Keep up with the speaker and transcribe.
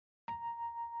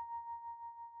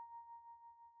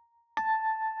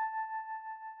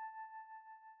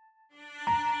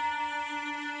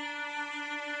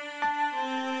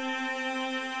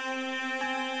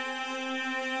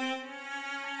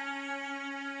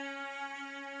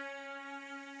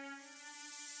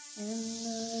And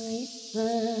the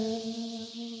reason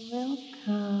will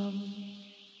come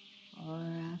for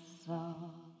us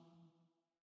all.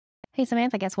 Hey,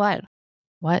 Samantha, guess what?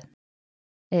 What?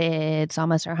 It's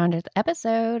almost our 100th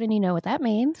episode, and you know what that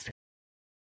means.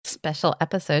 Special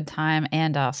episode time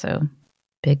and also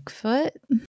Bigfoot?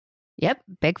 Yep,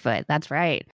 Bigfoot. That's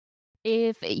right.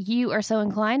 If you are so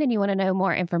inclined and you want to know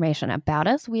more information about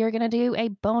us, we are going to do a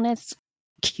bonus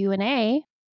Q&A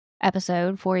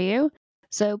episode for you.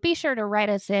 So be sure to write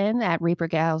us in at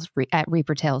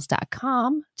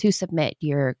reapertales.com to submit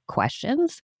your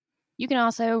questions. You can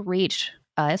also reach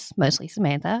us, mostly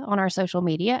Samantha, on our social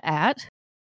media at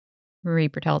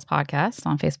Reaper Tales Podcast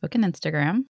on Facebook and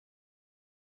Instagram.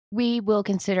 We will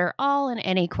consider all and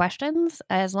any questions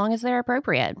as long as they're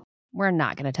appropriate. We're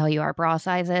not going to tell you our bra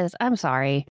sizes. I'm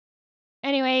sorry.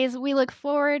 Anyways, we look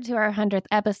forward to our 100th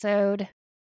episode,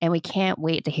 and we can't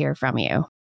wait to hear from you.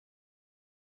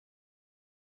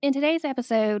 In today's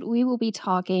episode, we will be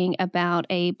talking about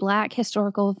a Black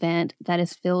historical event that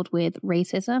is filled with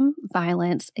racism,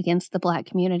 violence against the Black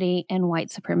community, and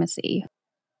white supremacy.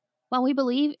 While we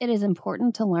believe it is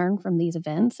important to learn from these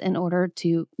events in order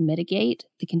to mitigate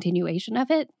the continuation of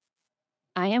it,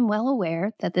 I am well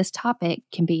aware that this topic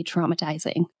can be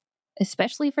traumatizing,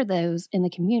 especially for those in the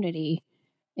community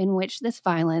in which this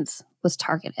violence was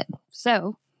targeted.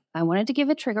 So, I wanted to give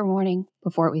a trigger warning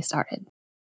before we started.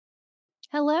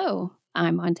 Hello,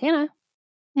 I'm Montana.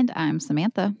 And I'm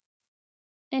Samantha.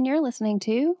 And you're listening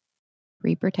to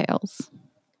Reaper Tales.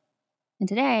 And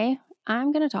today,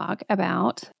 I'm going to talk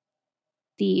about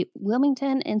the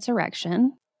Wilmington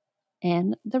Insurrection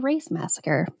and the race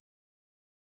massacre.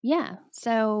 Yeah,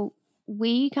 so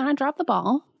we kind of dropped the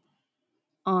ball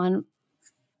on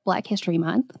Black History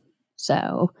Month.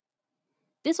 So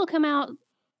this will come out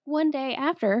one day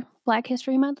after Black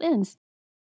History Month ends.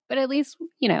 But at least,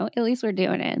 at least we're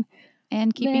doing it.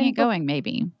 And keeping it going,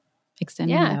 maybe.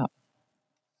 Extending it out.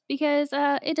 Because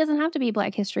it doesn't have to be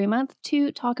Black History Month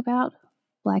to talk about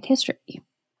Black history.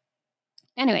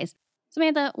 Anyways,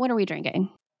 Samantha, what are we drinking?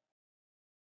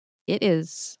 It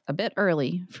is a bit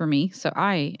early for me, so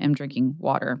I am drinking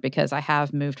water because I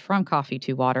have moved from coffee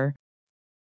to water.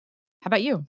 How about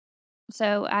you?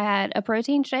 So I had a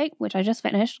protein shake, which I just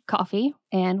finished, coffee,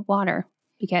 and water.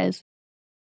 Because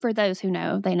for those who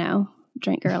know, they know,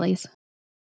 drink girlies.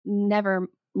 Never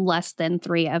less than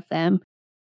 3 of them.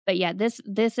 But yeah, this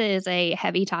is a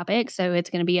heavy topic, so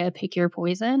it's going to be a pick your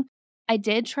poison. I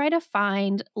did try to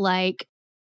find like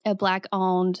a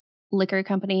Black-owned liquor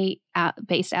company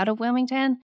based out of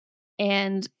Wilmington,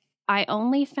 and I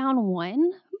only found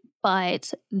one,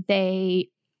 but they're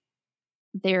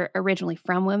originally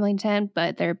from Wilmington,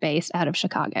 but they're based out of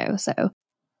Chicago. So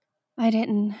I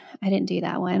didn't do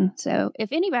that one. So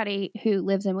if anybody who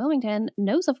lives in Wilmington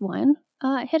knows of one,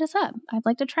 hit us up. I'd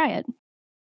like to try it.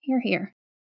 Here.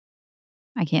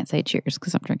 I can't say cheers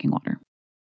because I'm drinking water.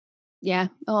 Yeah.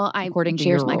 Well, According to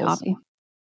cheers your my rules. coffee.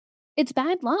 It's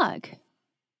bad luck.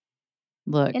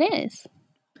 Look. It is.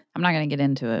 I'm not going to get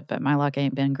into it, but my luck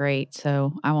ain't been great,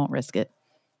 so I won't risk it.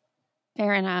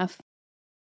 Fair enough.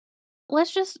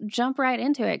 Let's just jump right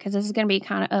into it because this is going to be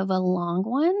kind of a long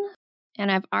one. And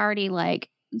I've already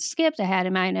skipped ahead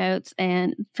in my notes,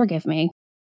 and forgive me.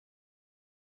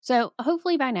 So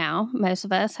hopefully by now, most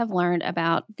of us have learned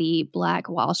about the Black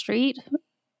Wall Street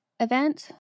event.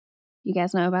 You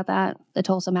guys know about that? The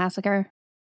Tulsa Massacre?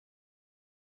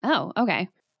 Oh, okay.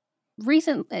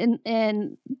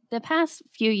 In the past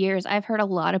few years, I've heard a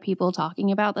lot of people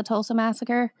talking about the Tulsa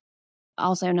Massacre,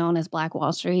 also known as Black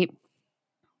Wall Street.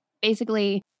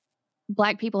 Basically,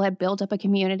 Black people had built up a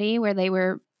community where they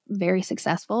were very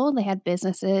successful. They had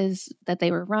businesses that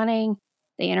they were running.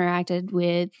 They interacted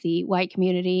with the white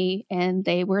community and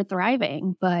they were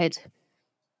thriving. But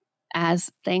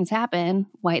as things happen,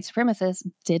 white supremacists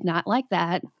did not like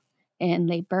that, and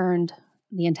they burned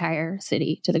the entire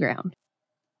city to the ground.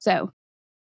 So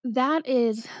that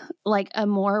is like a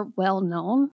more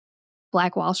well-known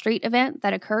Black Wall Street event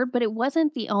that occurred, but it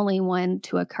wasn't the only one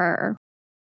to occur.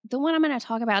 The one I'm going to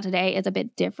talk about today is a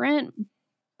bit different,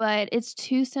 but it's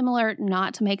too similar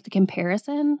not to make the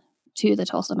comparison to the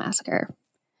Tulsa Massacre.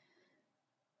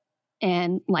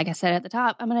 And like I said at the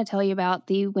top, I'm going to tell you about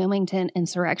the Wilmington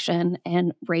Insurrection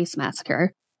and race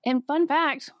massacre. And fun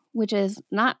fact, which is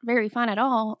not very fun at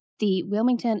all, the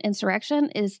Wilmington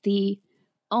Insurrection is the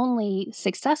only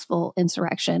successful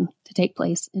insurrection to take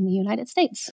place in the United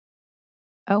States.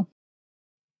 Oh.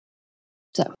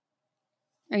 So,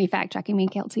 are you fact checking me,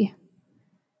 Kelsey?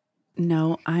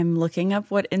 No, I'm looking up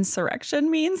what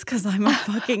insurrection means because I'm a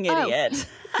fucking idiot.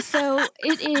 So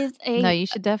it is No, you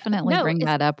should definitely bring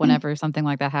that up whenever something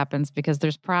like that happens, because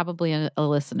there's probably a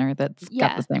listener that's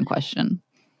got the same question.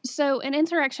 So an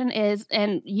insurrection is,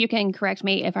 and you can correct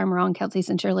me if I'm wrong, Kelsey,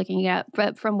 since you're looking it up,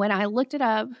 but from when I looked it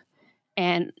up,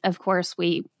 and of course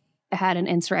we had an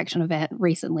insurrection event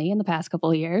recently in the past couple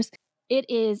of years, it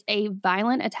is a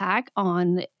violent attack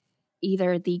on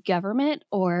either the government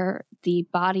or the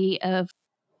body of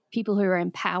people who are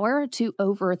in power to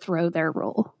overthrow their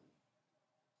rule.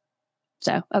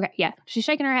 So, okay, yeah, she's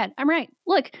shaking her head. I'm right.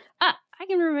 Look, I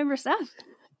can remember stuff.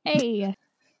 Hey.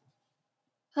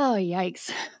 Oh,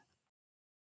 yikes.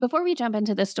 Before we jump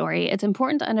into the story, it's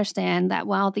important to understand that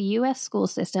while the U.S. school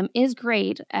system is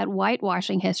great at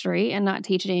whitewashing history and not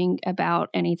teaching about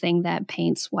anything that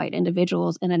paints white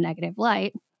individuals in a negative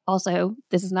light, also,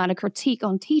 this is not a critique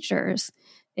on teachers.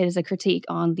 It is a critique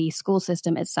on the school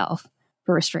system itself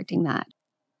for restricting that.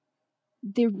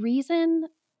 The reason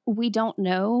we don't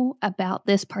know about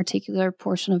this particular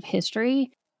portion of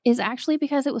history is actually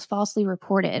because it was falsely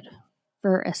reported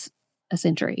for a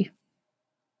century.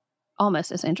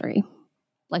 Almost a century,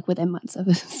 like within months of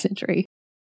a century.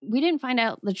 We didn't find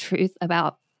out the truth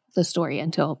about the story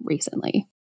until recently.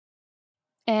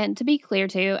 And to be clear,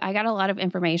 too, I got a lot of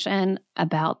information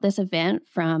about this event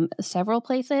from several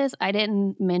places. I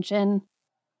didn't mention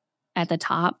at the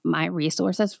top my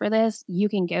resources for this. You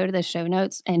can go to the show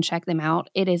notes and check them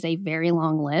out. It is a very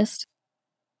long list.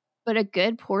 But a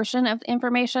good portion of the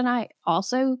information I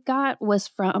also got was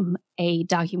from a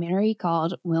documentary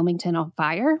called Wilmington on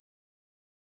Fire,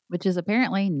 which is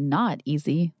apparently not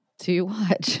easy to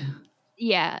watch.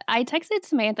 Yeah, I texted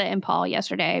Samantha and Paul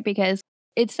yesterday because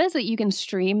it says that you can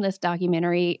stream this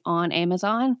documentary on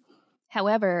Amazon.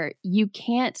 However, you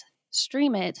can't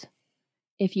stream it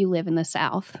if you live in the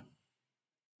South,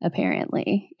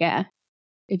 apparently. Yeah.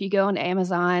 If you go onto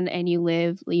Amazon and you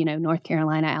live, North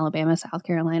Carolina, Alabama, South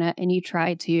Carolina, and you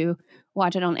try to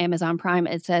watch it on Amazon Prime,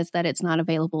 it says that it's not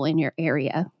available in your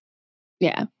area.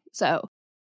 Yeah. So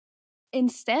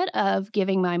instead of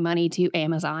giving my money to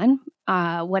Amazon,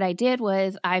 what I did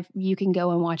was you can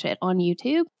go and watch it on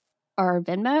YouTube or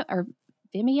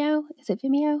Vimeo. Is it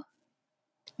Vimeo?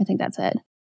 I think that's it.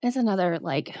 It's another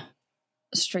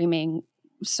streaming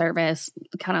service,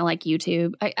 kind of like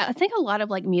YouTube. I think a lot of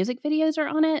music videos are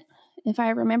on it, if I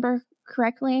remember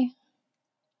correctly.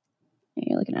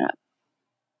 You're looking it up.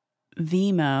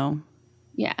 Vimeo.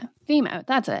 Yeah, Vimeo.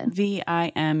 That's it.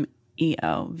 Vimeo.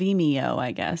 Vimeo,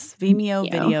 I guess. Vimeo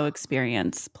video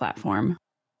experience platform.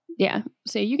 Yeah.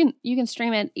 So you can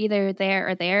stream it either there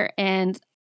or there. And,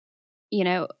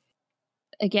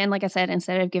 again, like I said,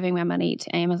 instead of giving my money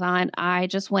to Amazon, I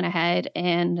just went ahead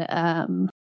and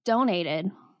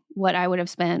donated what I would have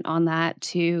spent on that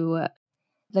to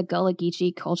the Gullah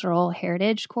Geechee Cultural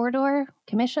Heritage Corridor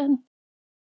Commission.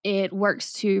 It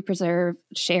works to preserve,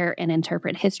 share, and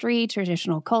interpret history,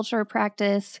 traditional culture,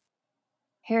 practice,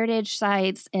 heritage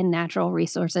sites, and natural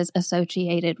resources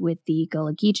associated with the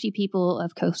Gullah Geechee people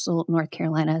of coastal North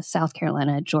Carolina, South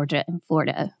Carolina, Georgia, and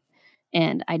Florida.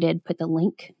 And I did put the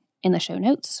link in the show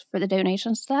notes for the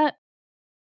donations to that.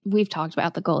 We've talked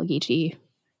about the Gullah Geechee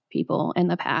people in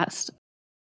the past.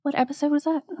 What episode was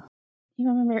that? You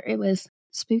remember it was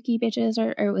Spooky Bitches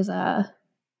or it was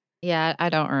Yeah, I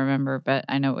don't remember, but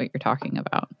I know what you're talking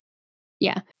about.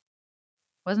 Yeah.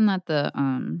 Wasn't that the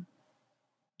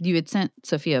you had sent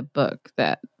Sophia a book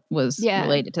that was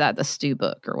related to that, the Stew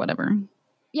book or whatever.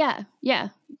 Yeah.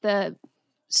 The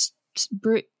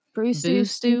Boo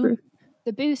Stew?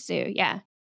 The Boo Stew, yeah.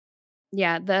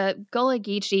 Yeah, the Gullah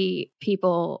Geechee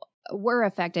people were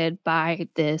affected by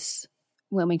this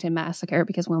Wilmington massacre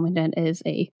because Wilmington is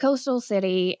a coastal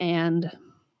city, and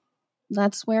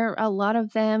that's where a lot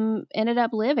of them ended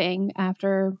up living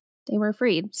after they were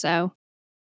freed. So,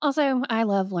 also, I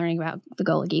love learning about the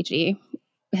Gullah Geechee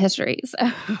history.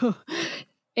 So,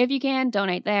 if you can,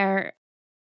 donate there.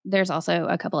 There's also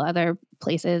a couple other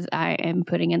places I am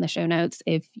putting in the show notes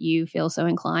if you feel so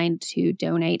inclined to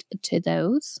donate to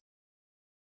those.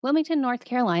 Wilmington, North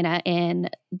Carolina in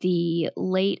the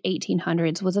late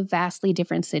 1800s was a vastly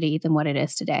different city than what it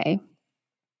is today.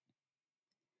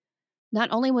 Not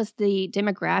only was the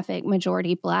demographic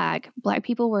majority Black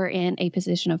people were in a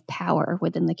position of power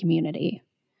within the community.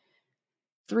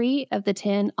 3 of the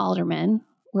 10 aldermen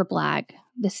were Black.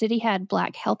 The city had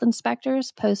Black health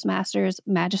inspectors, postmasters,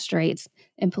 magistrates,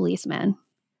 and policemen,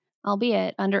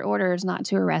 albeit under orders not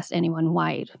to arrest anyone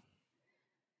white.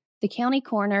 The county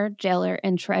coroner, jailer,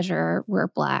 and treasurer were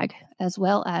Black, as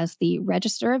well as the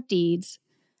register of deeds,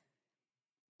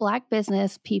 Black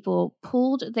business people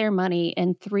pooled their money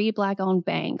in 3 Black-owned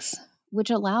banks,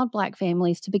 which allowed Black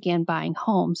families to begin buying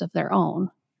homes of their own.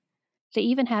 They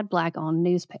even had a Black-owned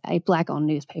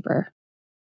newspaper.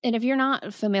 And if you're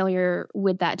not familiar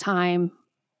with that time,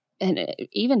 and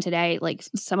even today, like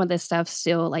some of this stuff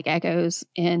still like echoes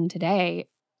in today,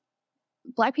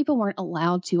 Black people weren't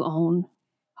allowed to own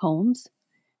homes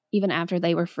even after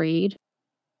they were freed.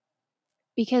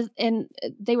 And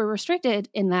they were restricted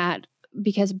in that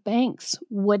because banks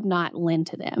would not lend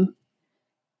to them.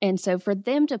 And so for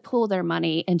them to pool their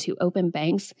money into open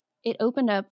banks, it opened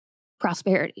up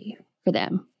prosperity for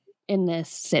them in this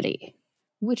city,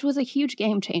 which was a huge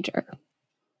game changer.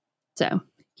 So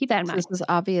keep that in mind. This was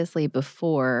obviously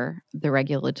before the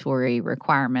regulatory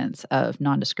requirements of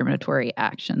non-discriminatory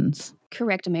actions.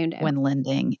 Correct, Amundo. When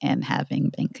lending and having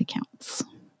bank accounts.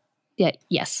 Yeah,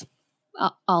 yes,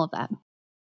 all of that.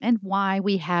 And why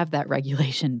we have that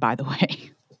regulation, by the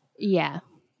way. Yeah.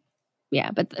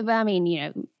 Yeah, but I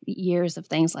mean, years of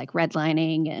things like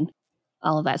redlining and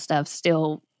all of that stuff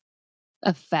still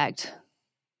affect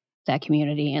that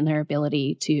community and their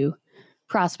ability to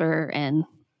prosper and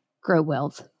grow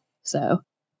wealth. So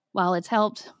while it's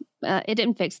helped, it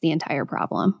didn't fix the entire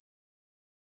problem.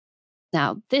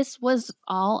 Now, this was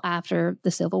all after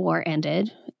the Civil War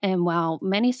ended, and while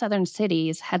many Southern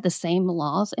cities had the same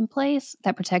laws in place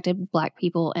that protected Black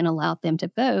people and allowed them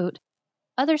to vote,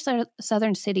 other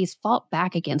Southern cities fought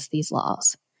back against these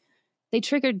laws. They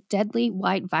triggered deadly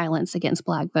white violence against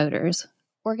Black voters,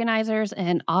 organizers,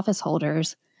 and office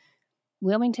holders.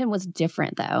 Wilmington was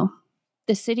different, though.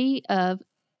 The city of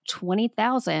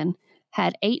 20,000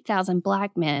 had 8,000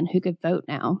 Black men who could vote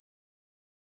now.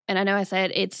 And I know I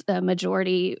said it's a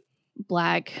majority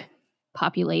Black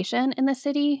population in the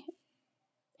city,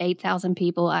 8,000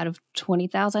 people out of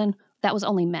 20,000. That was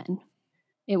only men.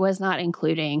 It was not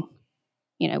including,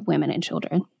 women and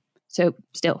children. So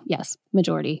still, yes,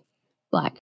 majority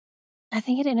Black. I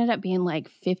think it ended up being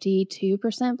like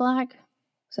 52% Black.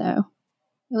 So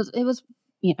it was,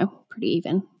 pretty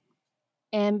even.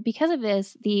 And because of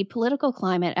this, the political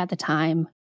climate at the time,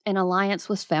 an alliance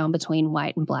was found between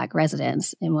white and Black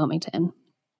residents in Wilmington.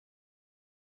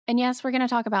 And yes, we're going to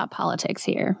talk about politics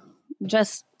here.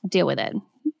 Just deal with it.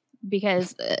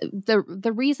 Because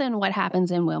the reason what happens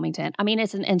in Wilmington,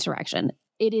 it's an insurrection.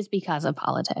 It is because of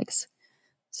politics.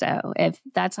 So if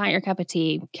that's not your cup of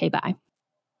tea, okay, bye.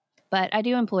 But I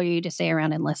do implore you to stay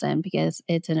around and listen because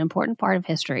it's an important part of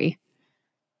history.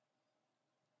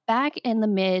 Back in the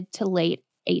mid to late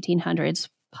 1800s,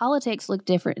 politics looked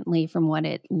differently from what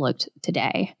it looked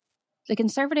today. The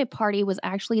Conservative Party was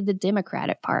actually the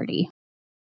Democratic Party,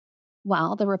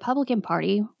 while the Republican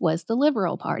Party was the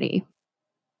Liberal Party.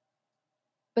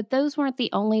 But those weren't the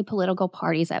only political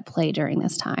parties at play during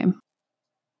this time.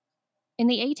 In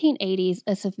the 1880s,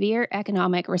 a severe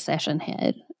economic recession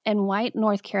hit, and white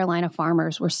North Carolina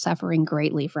farmers were suffering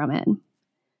greatly from it.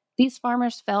 These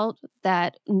farmers felt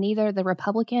that neither the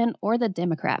Republican or the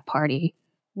Democrat Party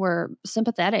were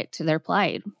sympathetic to their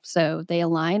plight, so they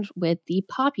aligned with the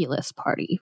Populist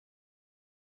Party.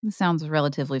 It sounds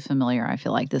relatively familiar. I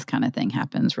feel like this kind of thing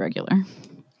happens regular.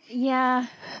 Yeah,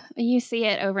 you see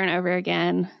it over and over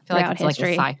again throughout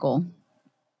history. Like a cycle.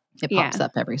 It pops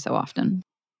up every so often.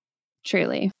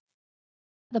 Truly.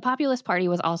 The Populist Party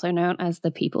was also known as the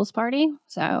People's Party,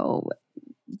 so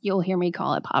you'll hear me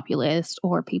call it Populist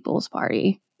or People's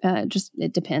Party.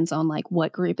 It depends on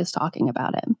what group is talking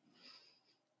about it.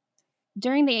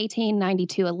 During the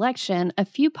 1892 election, a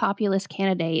few populist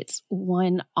candidates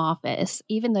won office,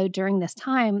 even though during this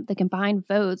time, the combined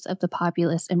votes of the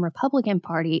Populist and Republican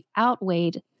Party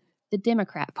outweighed the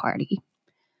Democrat Party.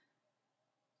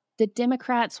 The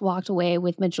Democrats walked away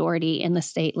with majority in the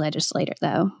state legislature,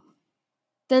 though.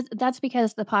 That's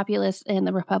because the Populists and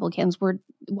the Republicans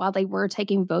while they were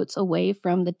taking votes away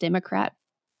from the Democrat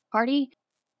Party,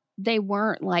 they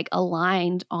weren't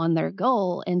aligned on their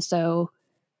goal, and so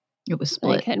it was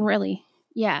split. It couldn't really.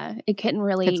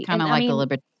 It's kind of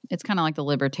like the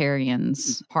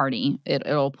Libertarians Party.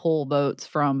 It'll pull votes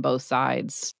from both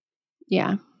sides.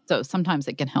 Yeah. So sometimes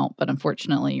it can help, but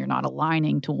unfortunately, you're not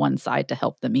aligning to one side to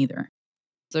help them either.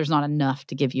 So there's not enough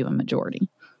to give you a majority.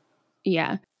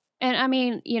 Yeah. And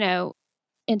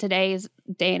in today's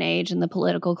day and age and the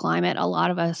political climate, a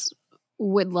lot of us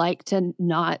would like to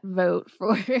not vote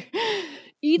for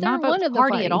either one of the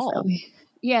parties at all.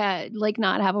 Yeah,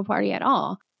 not have a party at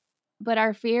all. But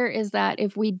our fear is that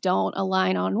if we don't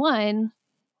align on one,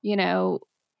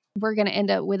 we're going to end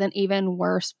up with an even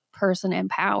worse person in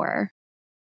power.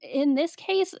 In this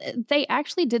case, they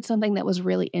actually did something that was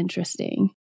really interesting,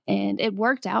 and it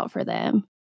worked out for them.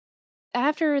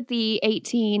 After the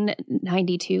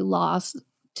 1892 loss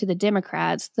to the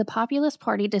Democrats, the Populist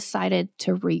Party decided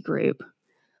to regroup.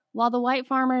 While the white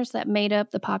farmers that made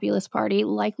up the Populist Party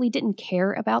likely didn't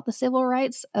care about the civil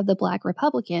rights of the Black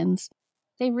Republicans,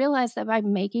 they realized that by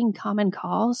making common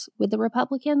cause with the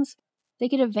Republicans, they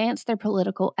could advance their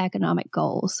political economic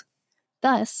goals.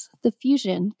 Thus, the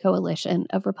Fusion Coalition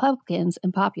of Republicans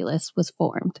and Populists was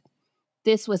formed.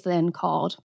 This was then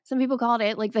called, some people called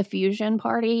it like the Fusion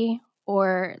Party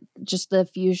or just the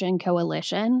Fusion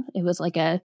Coalition. It was like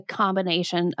a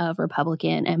combination of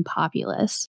Republican and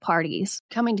populist parties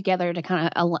coming together to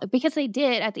kind of, because they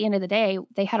did, at the end of the day,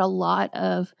 they had a lot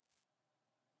of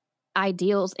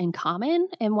ideals in common.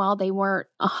 And while they weren't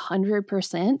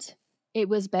 100%, it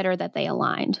was better that they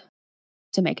aligned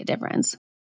to make a difference.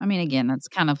 I mean, again, that's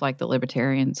kind of like the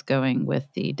libertarians going with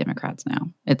the Democrats now.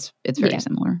 It's very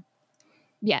similar.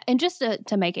 Yeah. And just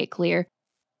to make it clear,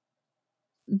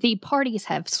 the parties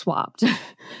have swapped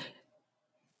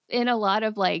in a lot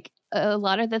of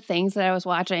the things that I was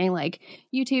watching, like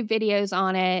YouTube videos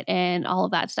on it and all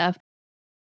of that stuff.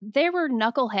 There were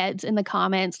knuckleheads in the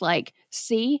comments like,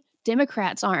 see,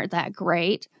 Democrats aren't that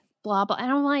great, blah, blah.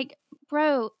 And I'm like,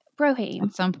 bro,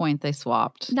 At some point they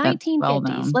swapped.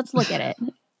 1950s. Let's look at it.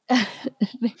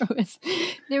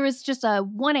 there was just a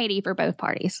 180 for both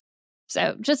parties.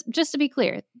 So just to be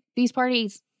clear, these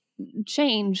parties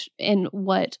change in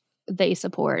what they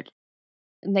support.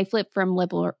 And they flip from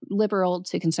liberal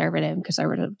to conservative,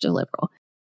 conservative to liberal.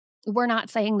 We're not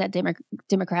saying that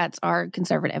Democrats are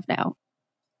conservative now.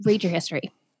 Read your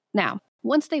history. Now,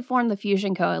 once they formed the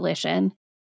Fusion Coalition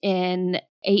in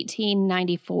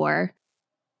 1894,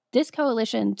 this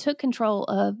coalition took control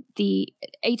of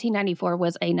 1894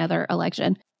 was another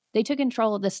election. They took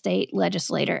control of the state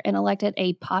legislature and elected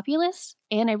a populist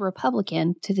and a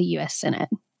Republican to the U.S. Senate.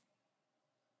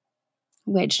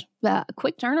 Which,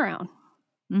 quick turnaround.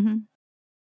 Mm-hmm.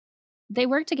 They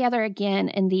worked together again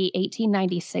in the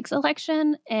 1896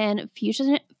 election, and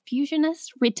Fusionists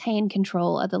retained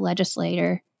control of the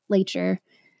legislature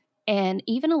and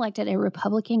even elected a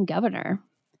Republican governor.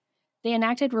 They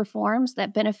enacted reforms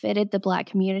that benefited the Black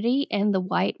community and the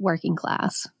white working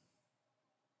class.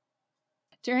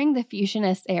 During the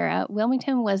Fusionist era,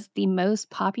 Wilmington was the most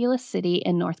populous city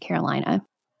in North Carolina.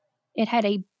 It had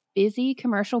a busy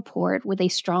commercial port with a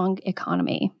strong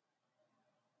economy.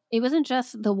 It wasn't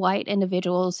just the white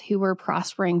individuals who were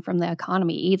prospering from the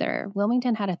economy either.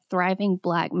 Wilmington had a thriving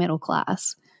Black middle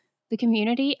class. The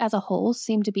community as a whole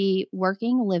seemed to be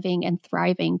working, living, and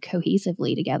thriving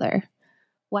cohesively together.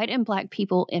 White and Black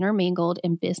people intermingled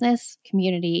in business,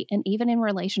 community, and even in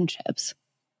relationships,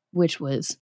 which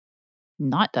was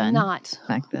not done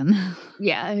back then.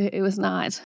 Yeah, it was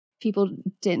not. People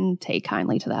didn't take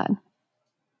kindly to that.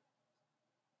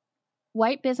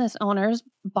 White business owners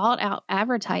bought out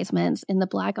advertisements in the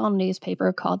Black-owned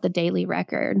newspaper called the Daily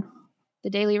Record. The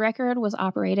Daily Record was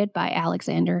operated by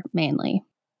Alexander Manly.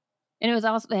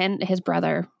 And his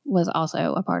brother was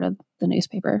also a part of the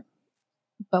newspaper.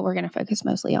 But we're going to focus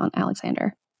mostly on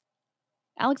Alexander.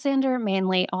 Alexander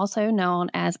Manly, also known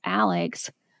as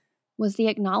Alex, was the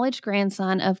acknowledged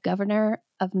grandson of Governor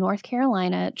of North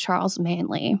Carolina, Charles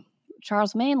Manly.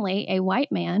 Charles Manly, a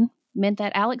white man, meant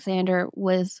that Alexander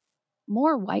was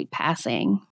more white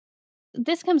passing.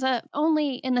 This comes up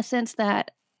only in the sense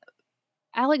that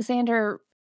Alexander,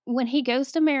 when he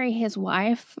goes to marry his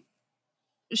wife,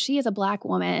 she is a Black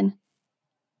woman.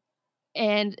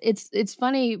 And it's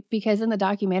funny because in the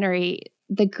documentary,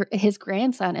 his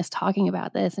grandson is talking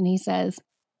about this, and he says,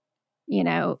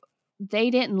 they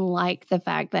didn't like the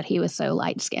fact that he was so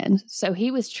light-skinned. So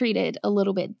he was treated a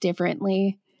little bit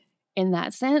differently in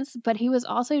that sense, but he was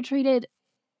also treated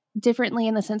differently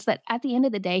in the sense that at the end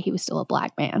of the day, he was still a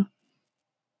Black man.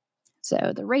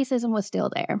 So the racism was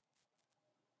still there.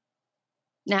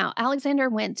 Now, Alexander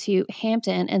went to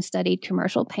Hampton and studied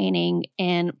commercial painting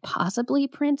and possibly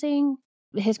printing.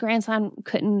 His grandson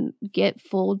couldn't get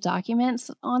full documents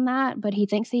on that, but he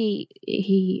thinks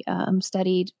he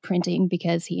studied printing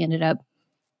because he ended up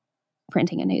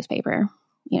printing a newspaper,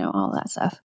 all that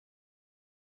stuff.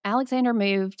 Alexander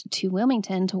moved to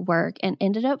Wilmington to work and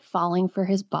ended up falling for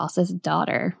his boss's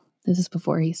daughter. This is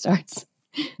before he starts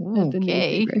at the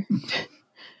newspaper.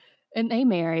 And they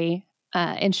marry.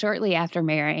 And shortly after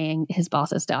marrying his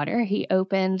boss's daughter, he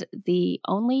opened the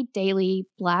only daily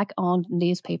Black-owned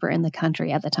newspaper in the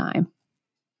country at the time.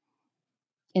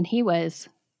 And he was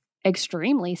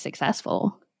extremely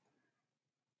successful.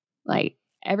 Like,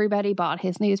 everybody bought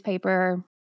his newspaper.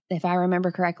 If I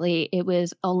remember correctly, it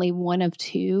was only one of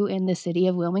two in the city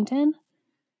of Wilmington.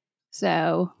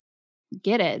 So,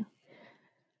 get it.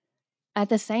 At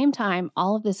the same time,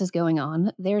 all of this is going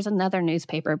on, there's another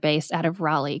newspaper based out of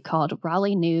Raleigh called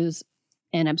Raleigh News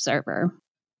and Observer.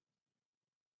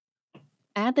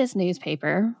 At this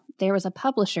newspaper, there was a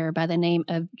publisher by the name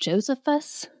of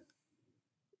Josephus.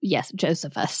 Yes,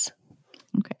 Josephus.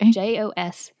 Okay.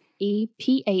 Josephus.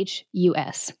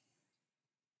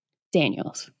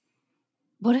 Daniels.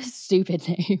 What a stupid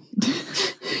name.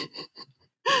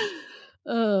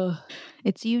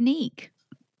 It's unique.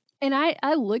 And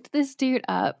I looked this dude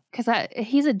up because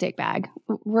he's a dickbag.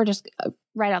 We're just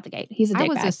right out the gate. He's a dickbag. I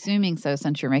was assuming so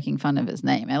since you're making fun of his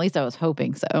name. At least I was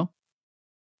hoping so.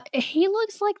 He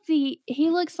looks like the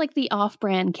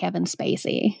off-brand Kevin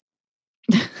Spacey.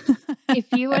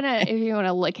 If you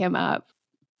wanna look him up,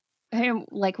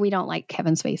 like we don't like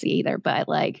Kevin Spacey either, but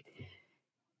like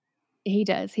he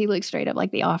does. He looks straight up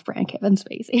like the off-brand Kevin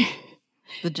Spacey.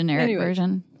 The generic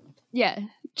version. Yeah,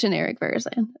 generic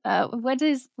version. What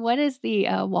is the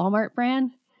Walmart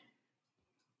brand?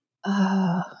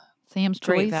 Sam's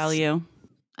Great Choice. value.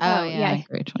 Oh yeah,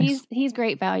 great choice. He's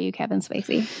great value, Kevin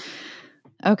Spacey.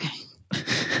 Okay.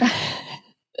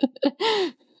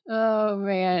 Oh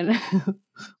man,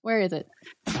 where is it?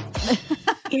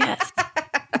 Yes.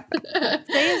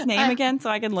 Say his name again so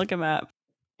I can look him up.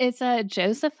 It's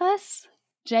Josephus,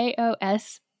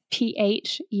 Jospphus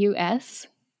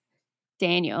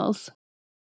Daniels.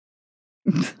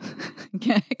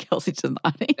 Kelsey's just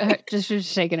nodding. Just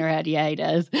shaking her head. Yeah, he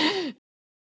does.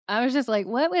 I was just like,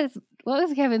 what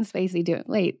was Kevin Spacey doing?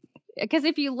 Wait, because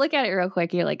if you look at it real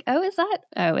quick, you're like, oh, is that?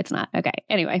 Oh, it's not. Okay.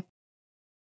 Anyway,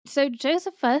 so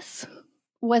Josephus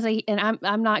was and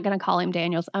I'm not going to call him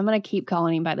Daniels. I'm going to keep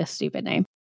calling him by this stupid name.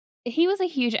 He was a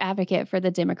huge advocate for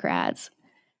the Democrats.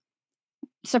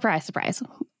 Surprise, surprise.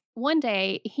 One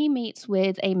day, he meets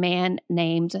with a man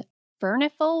named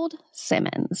Furnifold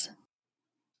Simmons,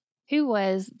 who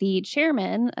was the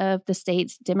chairman of the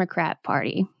state's Democrat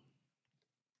Party.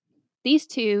 These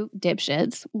two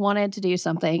dipshits wanted to do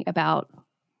something about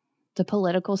the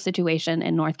political situation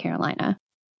in North Carolina.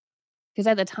 Because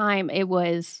at the time, it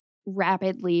was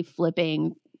rapidly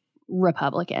flipping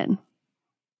Republican,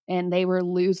 and they were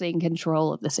losing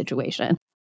control of the situation.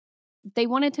 They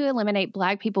wanted to eliminate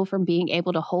Black people from being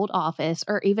able to hold office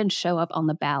or even show up on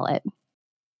the ballot.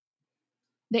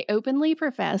 They openly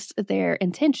professed their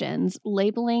intentions,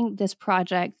 labeling this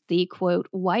project the, quote,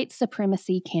 white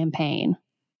supremacy campaign,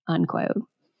 unquote.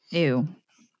 Ew.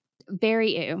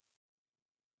 Very ew.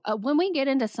 When we get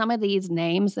into some of these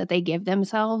names that they give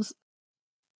themselves,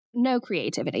 no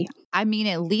creativity. I mean,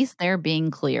 at least they're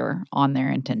being clear on their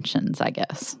intentions, I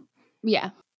guess. Yeah.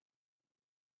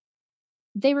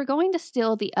 They were going to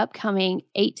steal the upcoming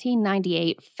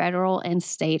 1898 federal and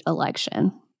state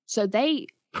election. So they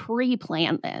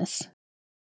pre-planned this.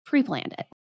 Pre-planned it.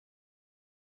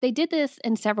 They did this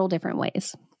in several different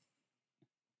ways.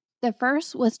 The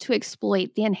first was to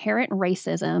exploit the inherent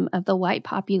racism of the white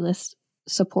populist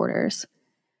supporters.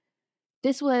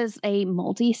 This was a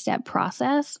multi-step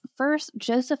process. First,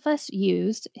 Josephus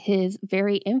used his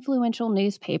very influential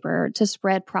newspaper to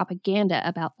spread propaganda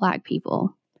about Black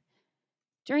people.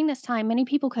 During this time, many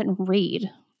people couldn't read,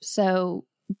 so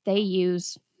they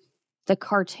used the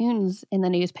cartoons in the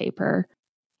newspaper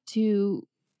to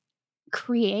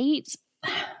create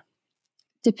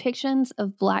depictions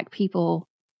of Black people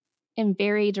in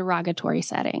very derogatory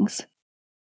settings.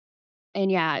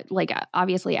 And yeah, like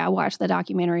obviously I watched the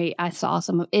documentary. I saw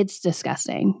it's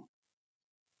disgusting.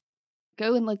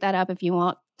 Go and look that up if you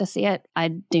want to see it. I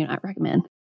do not recommend.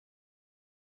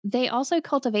 They also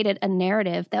cultivated a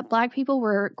narrative that Black people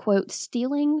were, quote,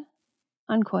 stealing,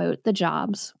 unquote, the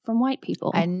jobs from white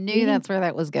people. I knew that's where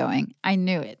that was going. I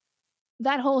knew it.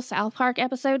 That whole South Park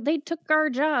episode, they took our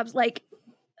jobs. Like,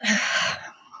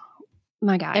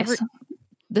 my guys.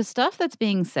 The stuff that's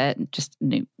being said, just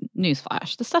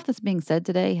newsflash, the stuff that's being said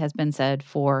today has been said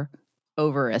for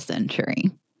over a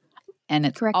century. And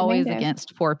it's always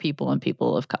against poor people and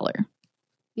people of color.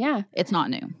 Yeah. It's not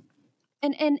new.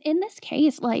 And in this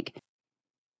case, like,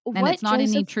 and it's not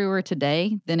any truer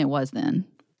today than it was then.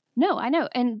 No, I know.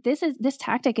 And this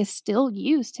tactic is still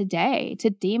used today to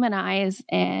demonize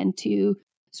and to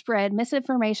spread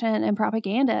misinformation and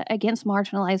propaganda against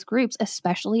marginalized groups,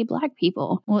 especially Black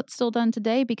people. Well, it's still done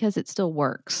today because it still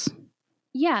works.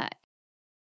 Yeah.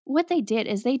 What they did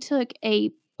is they took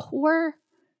a poor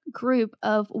group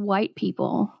of white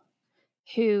people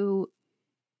who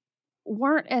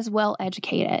weren't as well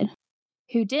educated,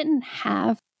 who didn't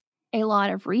have a lot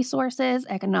of resources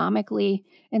economically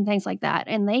and things like that.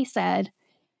 And they said,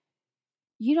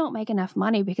 you don't make enough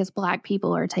money because Black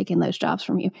people are taking those jobs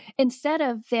from you. Instead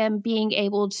of them being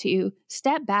able to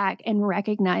step back and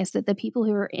recognize that the people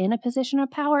who are in a position of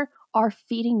power are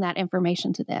feeding that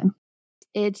information to them.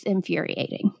 It's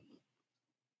infuriating.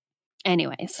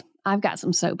 Anyways, I've got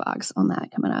some soapbox on that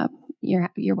coming up.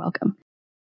 You're welcome.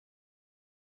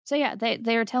 So yeah,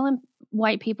 they're telling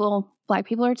white people, Black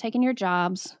people are taking your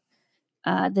jobs.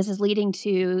 This is leading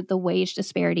to the wage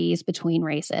disparities between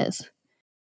races,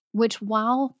 which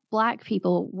while Black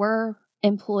people were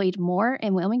employed more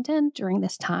in Wilmington during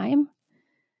this time,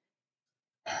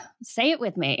 say it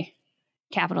with me,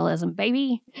 capitalism,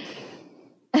 baby.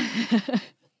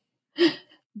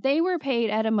 They were paid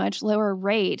at a much lower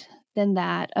rate than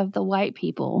that of the white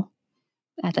people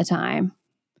at the time.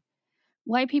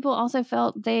 White people also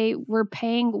felt they were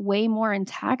paying way more in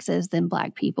taxes than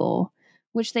Black people,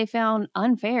 which they found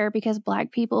unfair because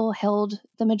Black people held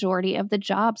the majority of the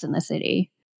jobs in the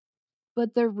city.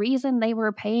 But the reason they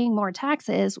were paying more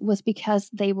taxes was because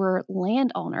they were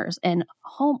landowners and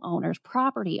homeowners,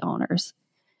 property owners.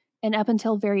 And up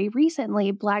until very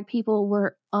recently, Black people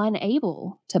were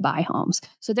unable to buy homes.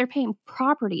 So they're paying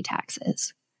property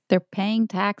taxes. They're paying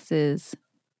taxes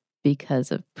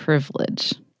because of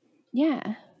privilege.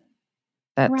 Yeah.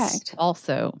 That's correct.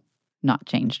 Also not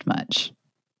changed much,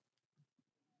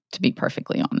 to be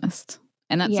perfectly honest.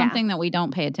 And that's something that we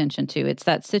don't pay attention to. It's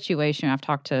that situation. I've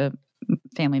talked to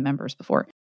family members before.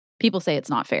 People say it's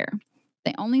not fair.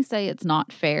 They only say it's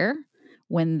not fair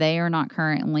when they are not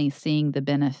currently seeing the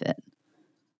benefit.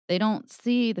 They don't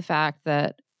see the fact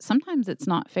that sometimes it's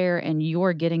not fair and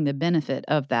you're getting the benefit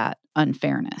of that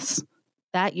unfairness.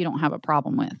 That you don't have a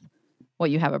problem with.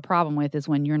 What you have a problem with is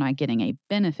when you're not getting a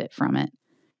benefit from it.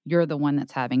 You're the one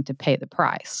that's having to pay the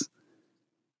price.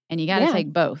 And you got to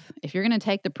take both. If you're going to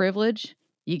take the privilege,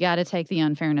 you got to take the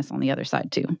unfairness on the other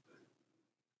side too.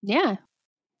 Yeah.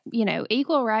 You know,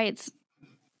 equal rights,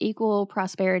 equal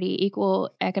prosperity,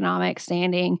 equal economic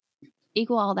standing,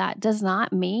 equal all that does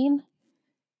not mean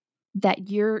that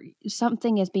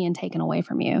something is being taken away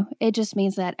from you. It just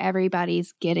means that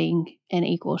everybody's getting an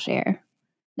equal share.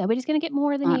 Nobody's going to get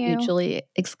more than not you. Not mutually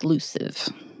exclusive.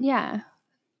 Yeah.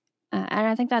 And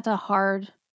I think that's a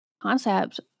hard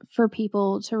concept for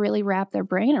people to really wrap their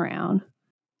brain around.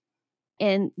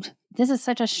 And this is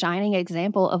such a shining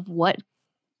example of what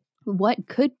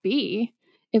could be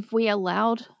if we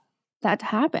allowed that to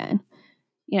happen.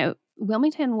 You know,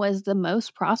 Wilmington was the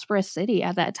most prosperous city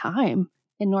at that time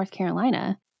in North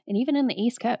Carolina and even in the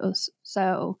East Coast.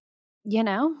 So, you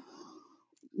know,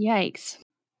 yikes.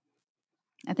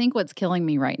 I think what's killing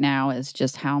me right now is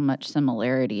just how much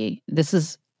similarity. This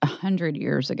is 100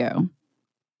 years ago,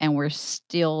 and we're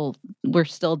still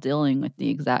dealing with the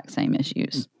exact same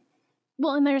issues.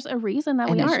 Well, and there's a reason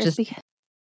that we are. Just because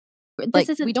this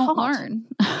isn't we don't taught. Learn.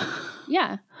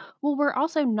 Yeah. Well, we're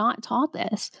also not taught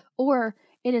this, or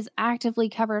it is actively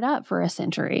covered up for a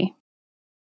century.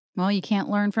 Well, you can't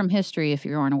learn from history if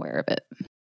you aren't aware of it.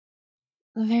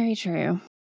 Very true.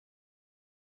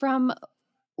 From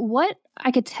what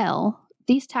I could tell,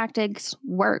 these tactics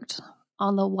worked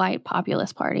on the white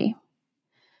populist party.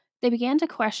 They began to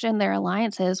question their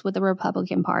alliances with the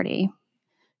Republican Party.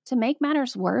 To make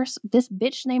matters worse, this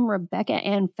bitch named Rebecca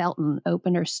Ann Felton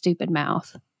opened her stupid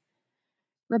mouth.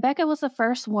 Rebecca was the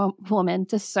first woman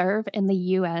to serve in the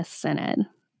U.S. Senate,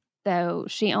 though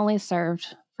she only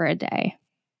served for a day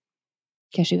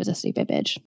because she was a stupid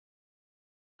bitch.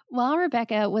 While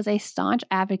Rebecca was a staunch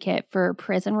advocate for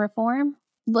prison reform,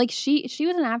 she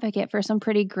was an advocate for some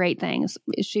pretty great things.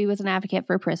 She was an advocate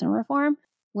for prison reform,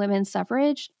 women's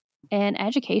suffrage, and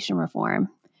education reform.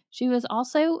 She was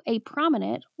also a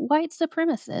prominent white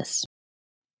supremacist.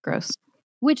 Gross.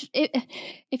 Which,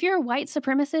 if you're a white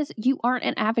supremacist, you aren't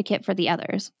an advocate for the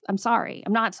others. I'm sorry.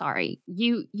 I'm not sorry.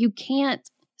 You can't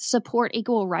support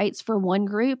equal rights for one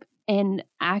group and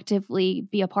actively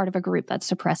be a part of a group that's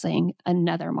suppressing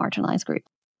another marginalized group.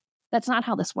 That's not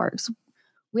how this works.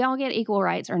 We all get equal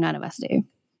rights, or none of us do.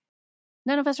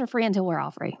 None of us are free until we're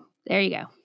all free. There you go.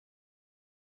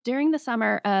 During the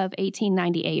summer of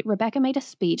 1898, Rebecca made a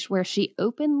speech where she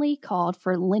openly called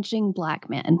for lynching Black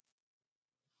men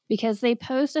because they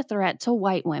posed a threat to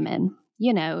white women.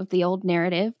 You know, the old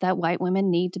narrative that white women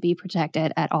need to be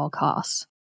protected at all costs.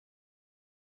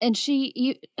 And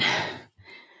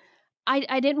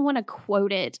I didn't want to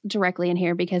quote it directly in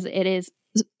here because it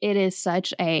is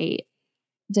such a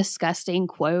disgusting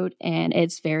quote and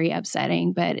it's very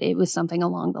upsetting, but it was something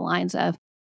along the lines of,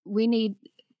 we need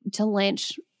to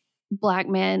lynch Black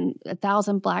men,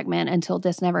 1,000 Black men until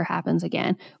this never happens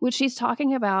again, which she's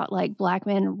talking about like Black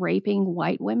men raping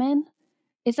white women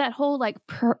It's that whole like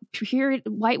pure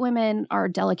white women are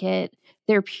delicate.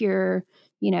 They're pure,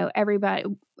 everybody.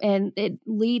 And it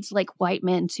leads like white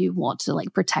men to want to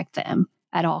like protect them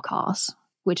at all costs,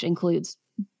 which includes,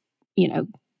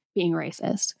 being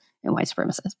racist and white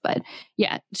supremacist. But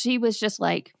yeah, she was just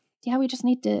like, yeah, we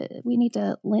need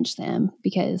to lynch them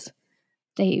because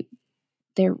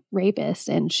they're rapists.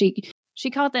 And she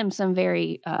called them some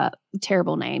very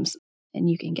terrible names, and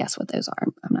you can guess what those are.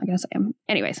 I'm not going to say them.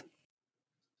 Anyways,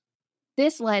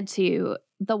 this led to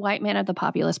the white men of the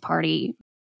Populist Party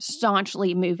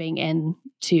staunchly moving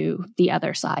into the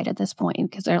other side at this point,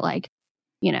 because they're like,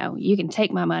 you can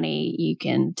take my money, you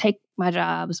can take my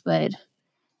jobs, but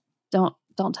don't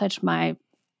touch my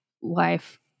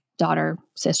wife, daughter,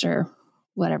 sister,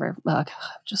 whatever. Ugh.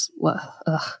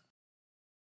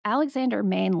 Alexander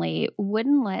Manly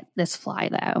wouldn't let this fly,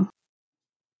 though.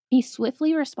 He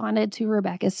swiftly responded to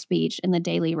Rebecca's speech in the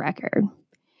Daily Record.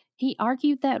 He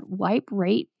argued that white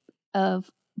rape of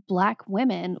Black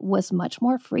women was much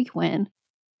more frequent,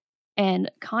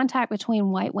 and contact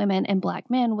between white women and Black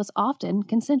men was often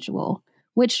consensual,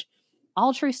 which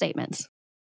all true statements.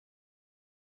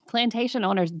 Plantation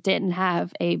owners didn't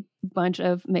have a bunch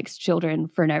of mixed children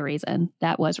for no reason.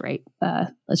 That was rape.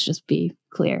 Let's just be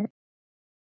clear.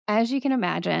 As you can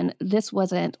imagine, this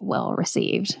wasn't well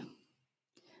received.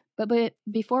 But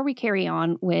before we carry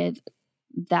on with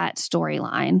that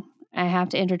storyline, I have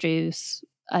to introduce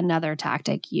another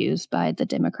tactic used by the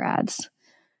Democrats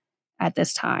at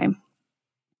this time,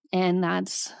 and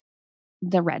that's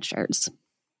the red shirts.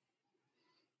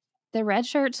 The red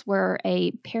shirts were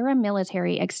a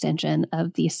paramilitary extension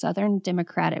of the Southern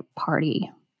Democratic Party.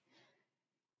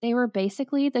 They were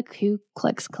basically the Ku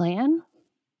Klux Klan.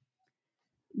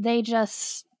 They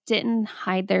just didn't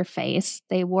hide their face.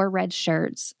 They wore red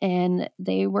shirts, and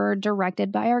they were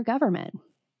directed by our government.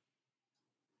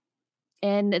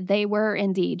 And they were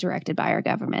indeed directed by our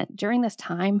government. During this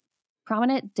time,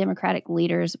 prominent Democratic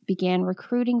leaders began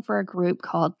recruiting for a group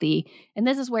called and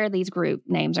this is where these group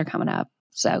names are coming up,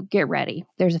 so get ready.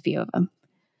 There's a few of them.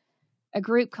 A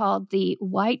group called the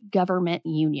White Government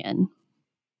Union.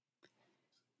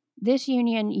 This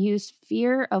union used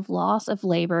fear of loss of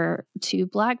labor to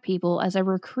Black people as a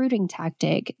recruiting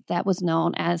tactic that was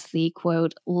known as the,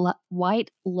 quote, White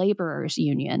Laborers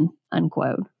Union,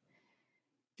 unquote.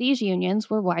 These unions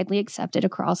were widely accepted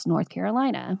across North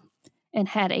Carolina and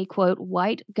had a, quote,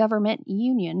 White Government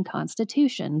Union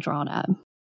Constitution drawn up.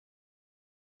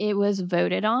 It was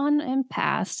voted on and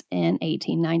passed in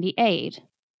 1898.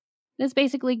 This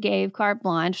basically gave carte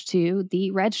blanche to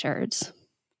the red shirts.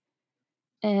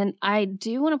 And I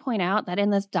do want to point out that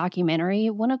in this documentary,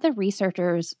 one of the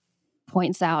researchers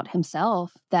points out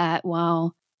himself that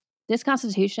while this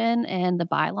Constitution and the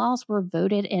bylaws were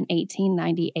voted in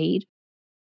 1898,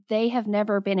 they have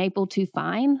never been able to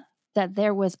find that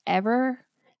there was ever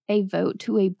a vote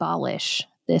to abolish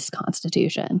this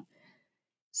Constitution.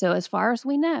 So as far as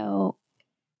we know,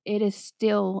 it is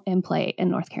still in play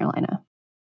in North Carolina.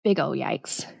 Big ol'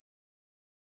 yikes.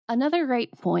 Another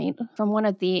great point from one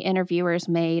of the interviewers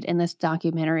made in this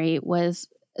documentary was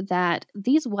that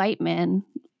these white men,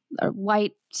 or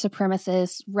white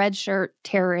supremacists, red shirt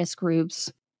terrorist groups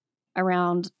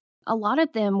around, a lot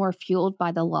of them were fueled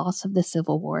by the loss of the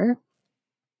Civil War.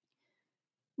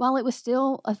 While it was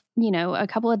still, a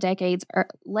couple of decades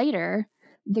later,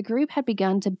 the group had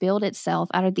begun to build itself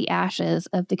out of the ashes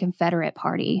of the Confederate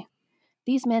Party.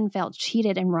 These men felt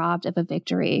cheated and robbed of a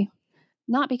victory,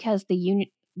 not because the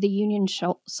Union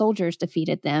soldiers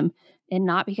defeated them, and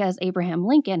not because Abraham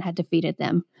Lincoln had defeated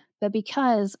them, but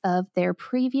because of their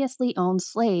previously owned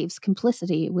slaves'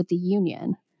 complicity with the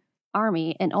Union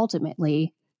Army and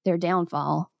ultimately their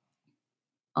downfall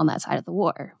on that side of the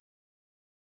war.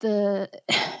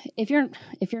 If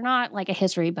you're not like a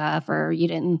history buff, or you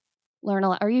didn't learn a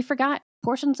lot, or you forgot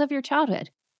portions of your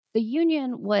childhood, the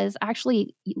Union was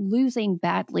actually losing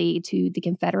badly to the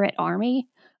Confederate Army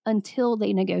until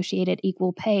they negotiated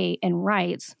equal pay and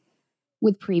rights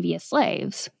with previous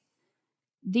slaves.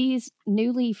 These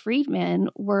newly freed men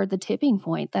were the tipping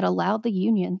point that allowed the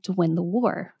Union to win the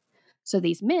war. So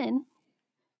these men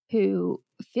who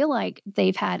feel like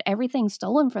they've had everything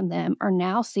stolen from them are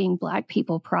now seeing Black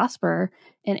people prosper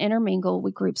and intermingle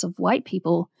with groups of white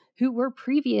people who were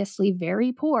previously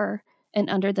very poor and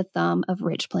under the thumb of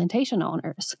rich plantation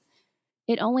owners.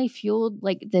 It only fueled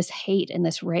like this hate and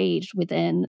this rage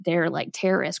within their like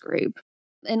terrorist group.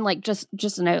 And like just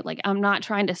a note, like I'm not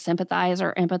trying to sympathize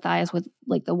or empathize with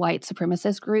like the white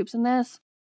supremacist groups in this.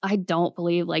 I don't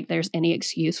believe like there's any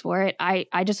excuse for it. I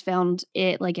just found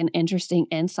it like an interesting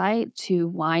insight to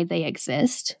why they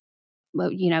exist.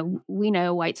 we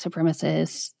know white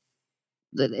supremacists,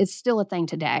 it's still a thing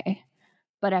today,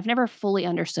 but I've never fully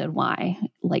understood why,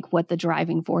 like what the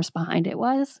driving force behind it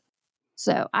was.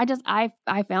 So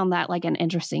I found that like an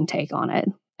interesting take on it.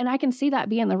 And I can see that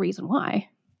being the reason why.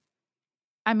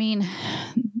 I mean,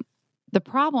 the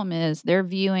problem is they're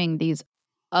viewing these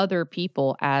other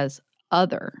people as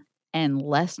other and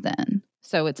less than.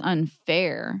 So it's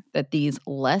unfair that these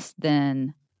less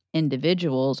than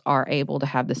individuals are able to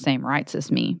have the same rights as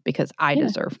me because I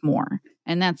deserve more.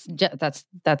 And that's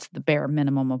the bare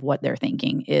minimum of what they're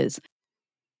thinking is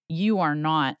you are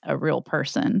not a real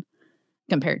person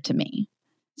compared to me.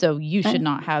 So you should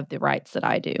not have the rights that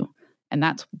I do. And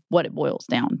that's what it boils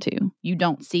down to. You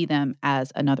don't see them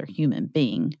as another human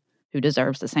being who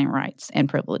deserves the same rights and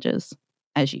privileges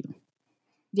as you.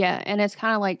 Yeah, and it's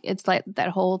kind of like, it's like that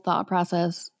whole thought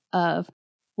process of,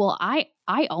 well, I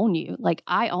own you. Like,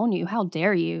 I own you. How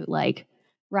dare you, like,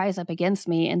 rise up against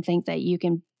me and think that you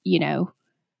can,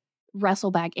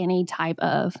 wrestle back any type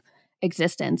of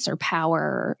existence or power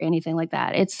or anything like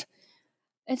that. It's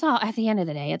all, at the end of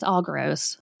the day, it's all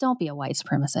gross. Don't be a white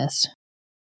supremacist.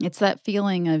 It's that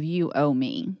feeling of you owe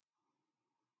me.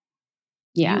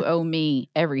 Yeah. You owe me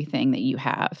everything that you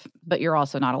have, but you're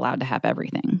also not allowed to have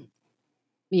everything.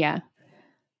 Yeah.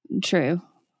 True.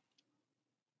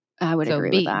 I would agree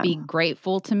with that. Be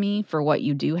grateful to me for what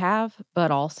you do have,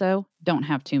 but also don't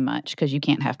have too much because you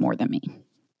can't have more than me.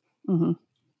 Mm-hmm.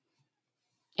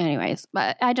 Anyways,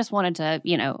 but I just wanted to,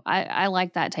 I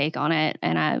like that take on it,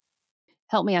 and I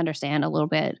helped me understand a little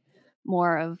bit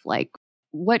more of like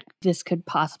what this could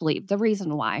possibly, the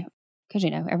reason why, because,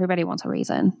 everybody wants a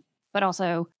reason, but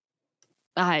also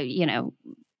I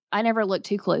never look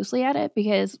too closely at it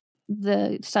because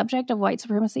the subject of white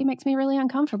supremacy makes me really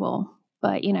uncomfortable.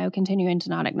 But, continuing to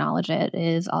not acknowledge it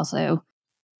is also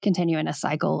continuing a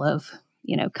cycle of,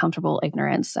 comfortable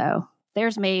ignorance. So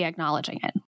there's me acknowledging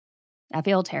it. I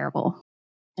feel terrible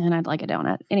and I'd like a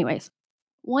donut. Anyways,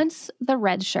 once the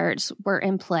red shirts were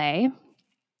in play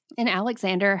and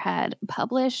Alexander had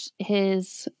published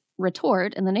his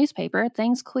retort in the newspaper,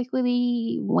 things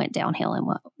quickly went downhill in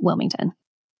Wilmington.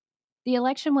 The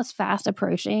election was fast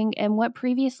approaching, and what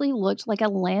previously looked like a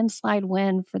landslide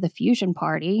win for the Fusion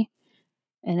Party,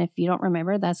 and if you don't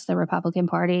remember, that's the Republican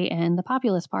Party and the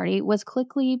Populist Party, was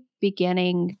quickly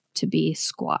beginning to be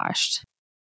squashed.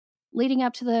 Leading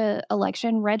up to the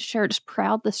election, red shirts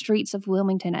prowled the streets of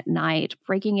Wilmington at night,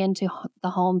 breaking into the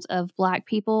homes of Black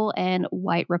people and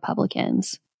white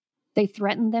Republicans. They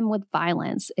threatened them with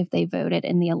violence if they voted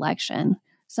in the election.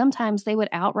 Sometimes they would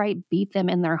outright beat them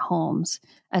in their homes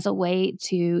as a way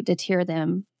to deter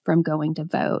them from going to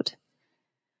vote.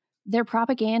 Their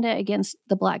propaganda against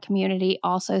the Black community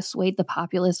also swayed the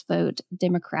populist vote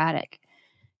Democratic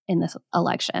in this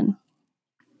election.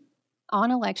 On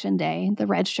election day, the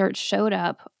red shirts showed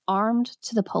up armed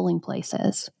to the polling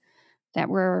places that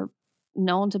were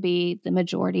known to be the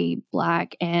majority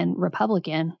Black and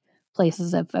Republican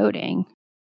places of voting.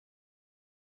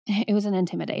 It was an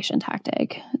intimidation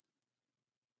tactic.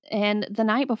 And the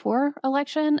night before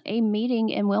election, a meeting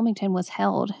in Wilmington was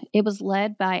held. It was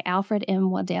led by Alfred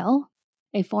M. Waddell,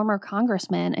 a former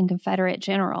congressman and Confederate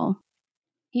general.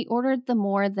 He ordered the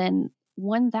more than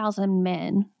 1,000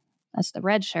 men, that's the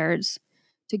red shirts,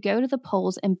 to go to the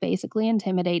polls and basically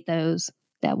intimidate those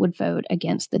that would vote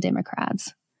against the Democrats.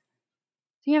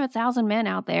 So you have 1,000 men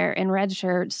out there in red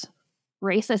shirts,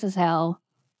 racist as hell,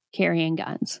 carrying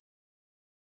guns.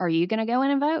 Are you going to go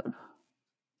in and vote?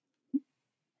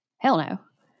 Hell no.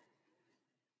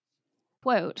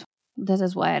 Quote, this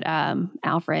is what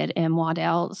Alfred M.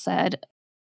 Waddell said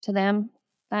to them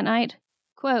that night.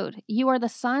 Quote, "You are the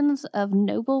sons of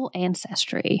noble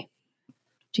ancestry."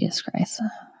 Jesus Christ.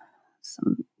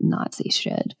 Some Nazi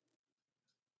shit.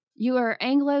 "You are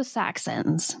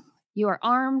Anglo-Saxons. You are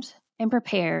armed and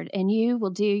prepared, and you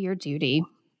will do your duty.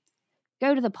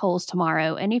 Go to the polls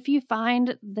tomorrow, and if you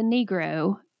find the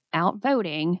Negro out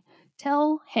voting,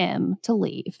 tell him to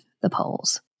leave the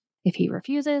polls. If he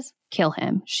refuses, kill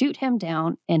him. Shoot him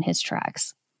down in his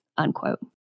tracks." Unquote.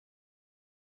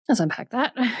 Let's unpack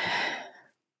that.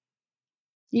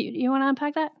 You want to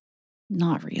unpack that?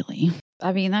 Not really.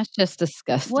 I mean, that's just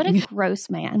disgusting. What a gross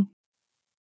man.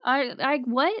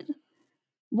 What?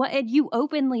 What? And you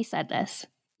openly said this.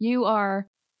 You are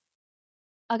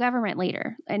a government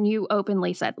leader, and you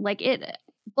openly said, like, it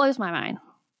blows my mind,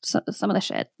 some of the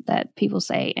shit that people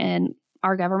say in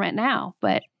our government now,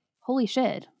 but holy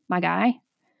shit, my guy.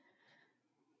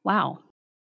 Wow.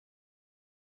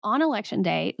 On election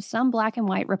day, some Black and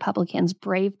white Republicans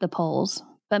braved the polls,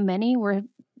 but many were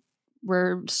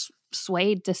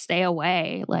swayed to stay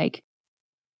away. Like,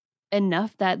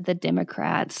 enough that the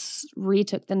Democrats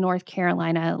retook the North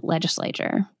Carolina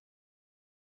legislature.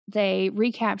 They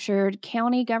recaptured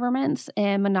county governments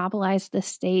and monopolized the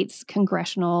state's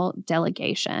congressional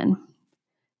delegation.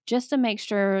 Just to make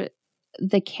sure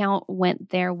the count went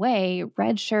their way,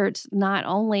 red shirts not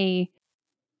only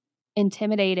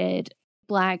intimidated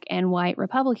Black and white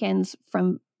Republicans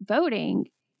from voting,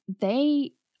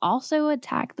 they also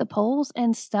attacked the polls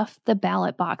and stuffed the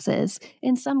ballot boxes,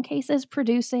 in some cases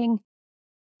producing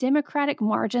Democratic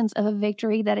margins of a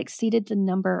victory that exceeded the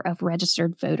number of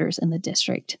registered voters in the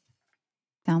district.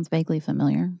 Sounds vaguely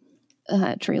familiar.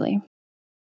 Truly.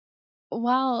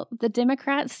 While the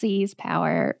Democrats seized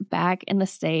power back in the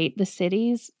state, the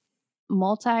city's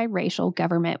multiracial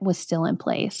government was still in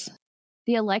place.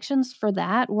 The elections for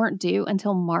that weren't due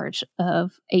until March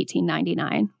of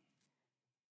 1899.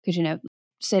 Because,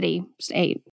 city,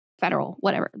 state, federal,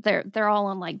 whatever, they're all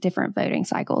on like different voting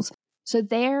cycles. So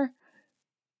there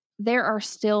are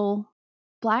still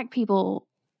Black people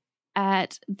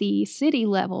at the city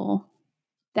level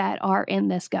that are in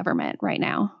this government right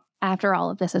now after all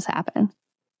of this has happened.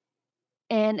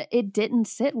 And it didn't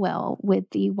sit well with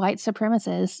the white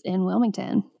supremacists in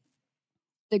Wilmington.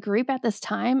 The group at this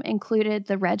time included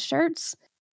the Red Shirts,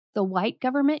 the White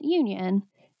Government Union,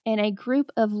 and a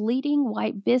group of leading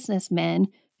white businessmen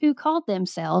who called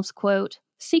themselves, quote,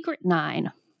 Secret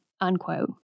Nine,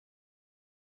 unquote.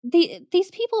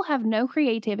 These people have no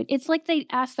creativity. It's like they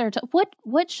asked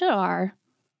what should our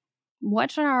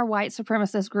white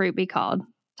supremacist group be called?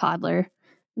 Toddler.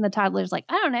 And the toddler's like,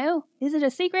 I don't know. Is it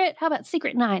a secret? How about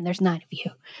Secret Nine? There's 9 of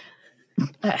you.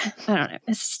 I don't know.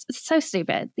 It's so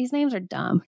stupid. These names are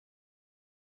dumb.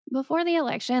 Before the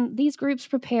election, these groups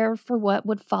prepared for what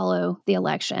would follow the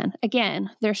election. Again,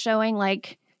 they're showing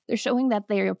that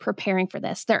they're preparing for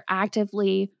this. They're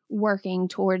actively working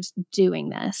towards doing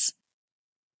this.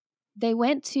 They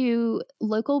went to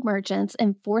local merchants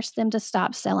and forced them to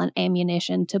stop selling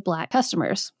ammunition to Black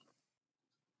customers.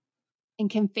 And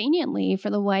conveniently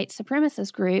for the white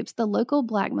supremacist groups, the local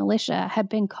Black militia had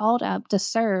been called up to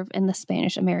serve in the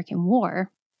Spanish-American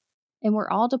War and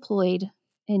were all deployed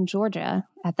in Georgia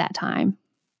at that time.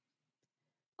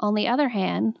 On the other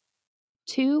hand,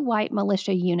 2 white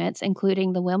militia units,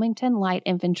 including the Wilmington Light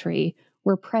Infantry,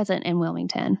 were present in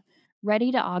Wilmington,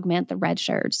 ready to augment the Red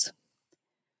Shirts.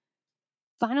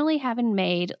 Finally, having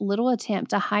made little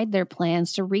attempt to hide their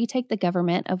plans to retake the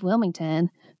government of Wilmington,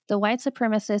 the white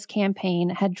supremacist campaign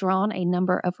had drawn a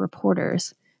number of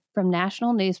reporters from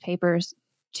national newspapers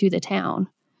to the town,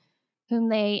 whom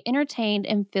they entertained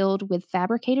and filled with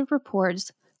fabricated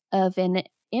reports of an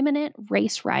imminent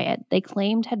race riot they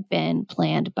claimed had been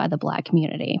planned by the Black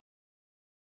community.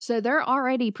 So they're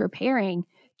already preparing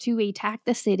to attack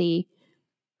the city,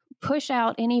 push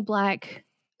out any Black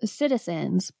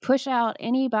citizens, push out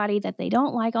anybody that they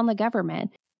don't like on the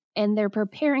government, and they're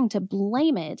preparing to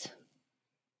blame it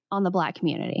on the Black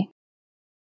community.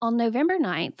 On November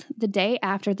 9th, the day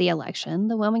after the election,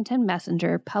 the Wilmington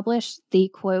Messenger published the,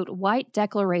 quote, White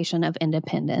Declaration of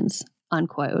Independence,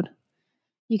 unquote.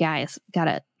 You guys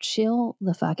gotta chill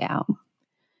the fuck out.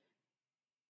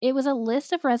 It was a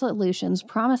list of resolutions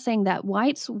promising that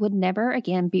whites would never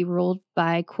again be ruled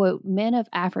by, quote, men of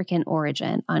African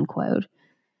origin, unquote,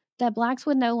 that Blacks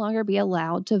would no longer be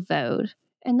allowed to vote,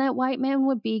 and that white men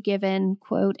would be given,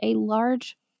 quote, a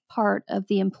large part of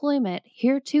the employment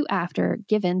hereafter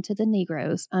given to the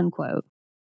Negroes, unquote.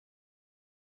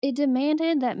 It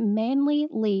demanded that Manly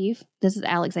leave, this is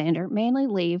Alexander, Manly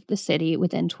leave the city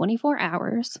within 24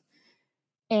 hours,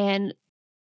 and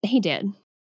he did.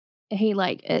 He,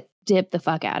 dipped the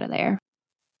fuck out of there.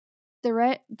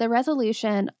 The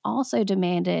resolution also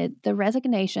demanded the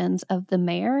resignations of the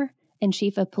mayor and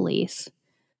chief of police.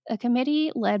 A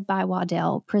committee led by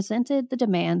Waddell presented the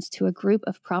demands to a group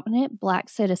of prominent Black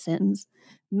citizens,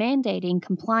 mandating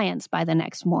compliance by the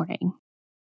next morning.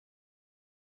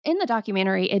 In the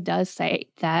documentary, it does say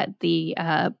that the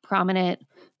prominent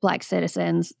Black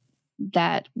citizens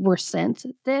that were sent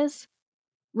this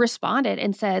responded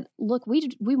and said, look, we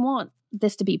want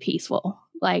this to be peaceful.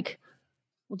 Like,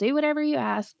 we'll do whatever you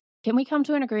ask. Can we come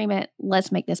to an agreement?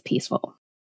 Let's make this peaceful.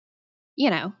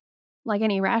 Like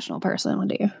any rational person would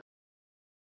do.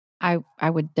 I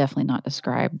would definitely not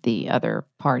describe the other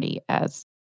party as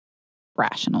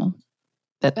rational.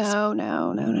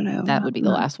 No. That would be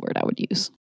the last word I would use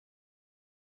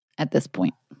at this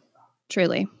point.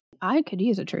 Truly. I could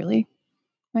use a truly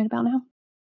right about now.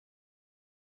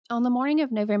 On the morning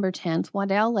of November 10th,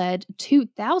 Waddell led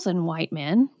 2,000 white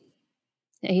men,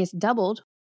 he's doubled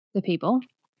the people,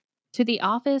 to the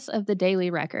office of the Daily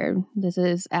Record. This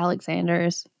is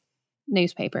Alexander's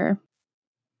newspaper.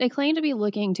 They claimed to be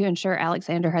looking to ensure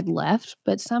Alexander had left,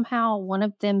 but somehow one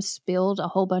of them spilled a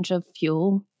whole bunch of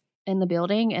fuel in the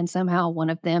building, and somehow one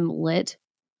of them lit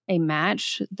a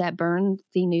match that burned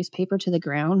the newspaper to the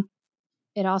ground.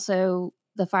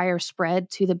 The fire spread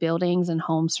to the buildings and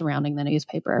homes surrounding the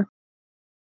newspaper.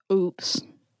 Oops.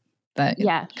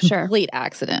 Complete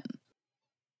accident.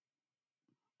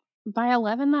 By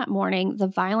 11 that morning, the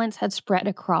violence had spread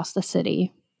across the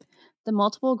city. The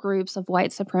multiple groups of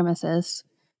white supremacists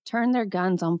turned their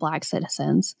guns on black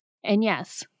citizens. And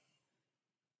yes,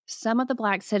 some of the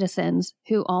black citizens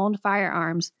who owned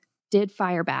firearms did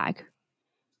fire back,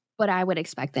 but I would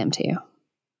expect them to.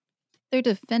 They're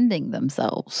defending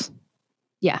themselves.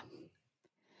 Yeah.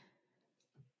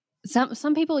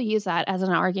 Some people use that as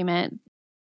an argument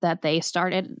that they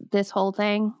started this whole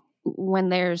thing, when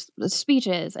there's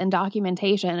speeches and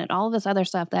documentation and all this other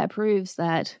stuff that proves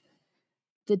that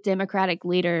the Democratic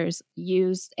leaders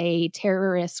used a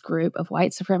terrorist group of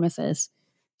white supremacists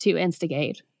to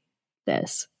instigate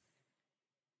this.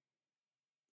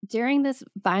 During this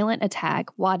violent attack,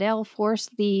 Waddell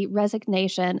forced the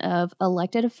resignation of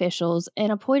elected officials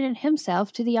and appointed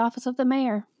himself to the office of the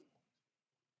mayor.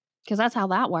 Because that's how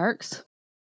that works.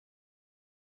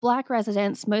 Black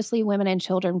residents, mostly women and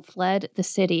children, fled the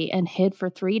city and hid for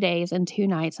 3 days and 2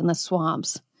 nights in the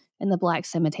swamps and the black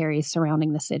cemeteries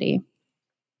surrounding the city.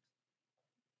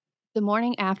 The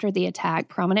morning after the attack,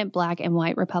 prominent black and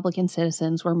white Republican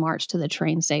citizens were marched to the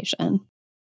train station,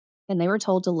 and they were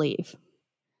told to leave.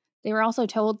 They were also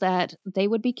told that they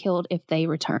would be killed if they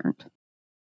returned.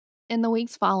 In the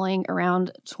weeks following,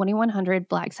 around 2,100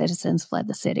 black citizens fled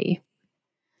the city.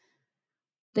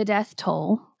 The death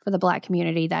toll for the black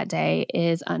community that day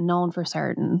is unknown for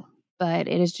certain, but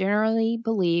it is generally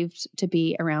believed to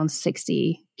be around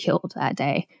 60 killed that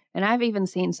day. And I've even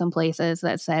seen some places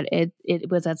that said it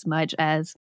was as much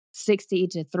as 60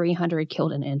 to 300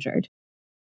 killed and injured.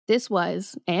 This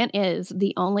was and is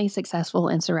the only successful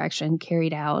insurrection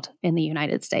carried out in the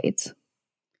United States.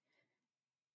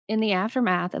 In the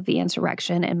aftermath of the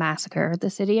insurrection and massacre, the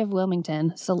city of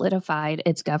Wilmington solidified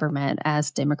its government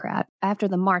as Democrat after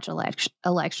the March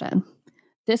election.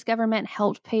 This government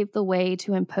helped pave the way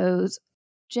to impose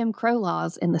Jim Crow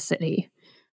laws in the city,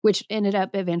 which ended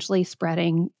up eventually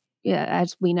spreading,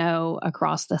 as we know,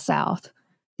 across the South,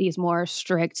 these more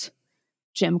strict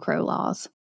Jim Crow laws.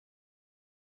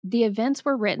 The events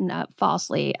were written up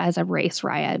falsely as a race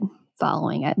riot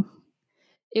following it.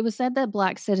 It was said that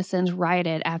black citizens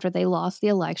rioted after they lost the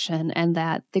election and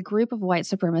that the group of white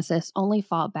supremacists only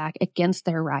fought back against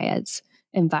their riots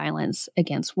and violence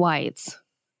against whites.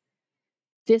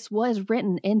 This was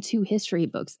written into history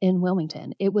books in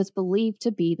Wilmington. It was believed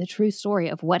to be the true story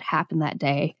of what happened that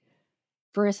day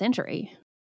for a century.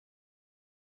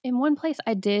 In one place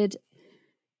I did,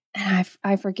 and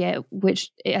I forget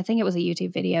which, I think it was a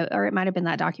YouTube video, or it might have been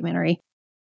that documentary.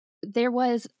 There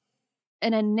was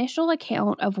an initial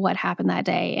account of what happened that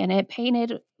day, and it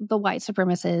painted the white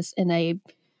supremacists in a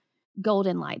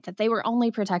golden light, that they were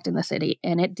only protecting the city,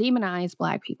 and it demonized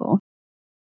black people.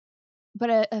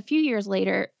 But a few years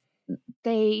later,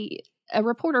 a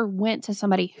reporter went to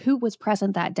somebody who was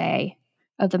present that day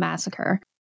of the massacre,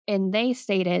 and they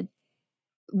stated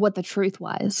what the truth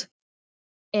was.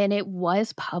 And it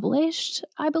was published,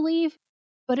 I believe,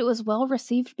 but it was well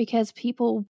received because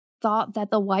people thought that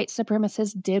the white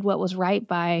supremacists did what was right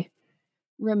by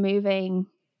removing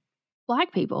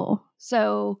black people.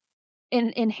 So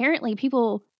inherently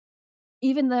people,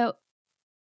 even though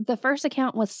the first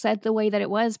account was said the way that it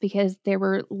was because there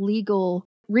were legal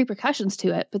repercussions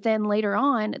to it, but then later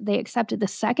on they accepted the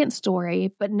second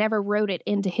story but never wrote it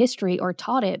into history or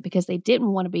taught it because they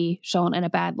didn't want to be shown in a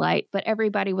bad light. But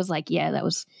everybody was like, yeah, that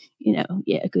was,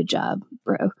 yeah, good job,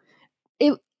 bro.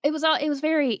 It was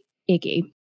very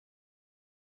icky.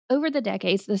 Over the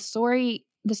decades, the story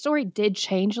did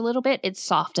change a little bit. It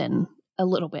softened a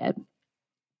little bit.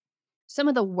 Some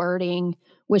of the wording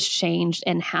was changed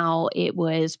in how it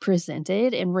was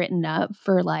presented and written up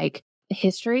for like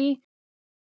history.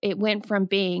 It went from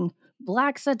being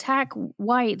blacks attack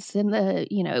whites and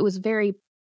it was very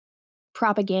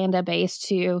propaganda based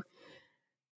to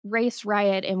race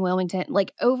riot in Wilmington.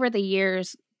 Like over the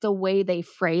years, the way they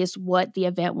phrased what the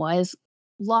event was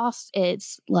lost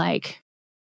its like,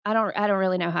 I don't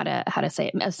really know how to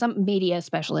say it. Some media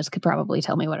specialist could probably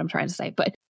tell me what I'm trying to say,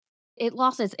 but it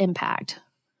lost its impact.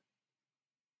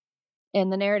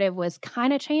 And the narrative was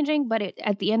kind of changing, but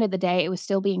at the end of the day, it was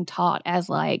still being taught as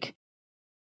like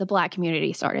the black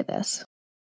community started this.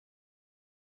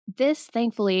 This,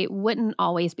 thankfully, wouldn't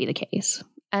always be the case.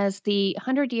 As the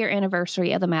 100-year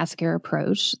anniversary of the massacre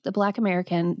approached, the Black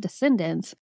American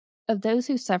descendants of those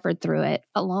who suffered through it,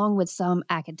 along with some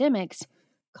academics,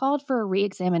 called for a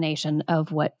re-examination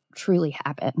of what truly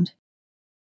happened.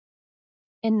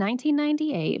 In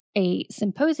 1998, a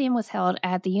symposium was held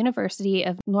at the University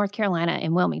of North Carolina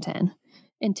in Wilmington.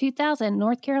 In 2000,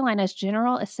 North Carolina's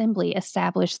General Assembly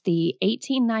established the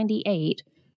 1898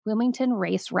 Wilmington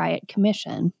Race Riot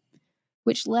Commission,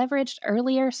 which leveraged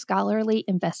earlier scholarly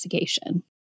investigation,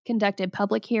 conducted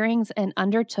public hearings, and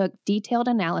undertook detailed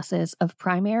analysis of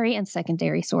primary and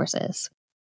secondary sources.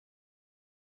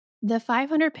 The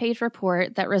 500-page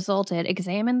report that resulted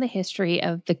examined the history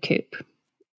of the coup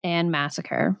and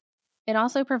massacre. It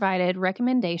also provided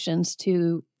recommendations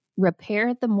to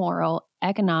repair the moral,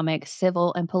 economic,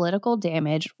 civil, and political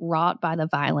damage wrought by the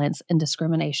violence and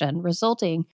discrimination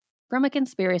resulting from a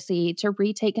conspiracy to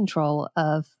retake control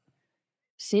of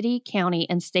city, county,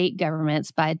 and state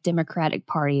governments by a Democratic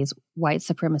Party's white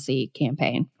supremacy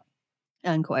campaign,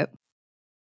 unquote.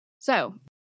 So,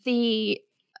 the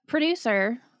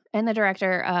producer and the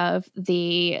director of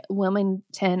the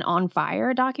Wilmington on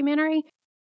Fire documentary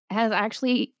has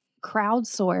actually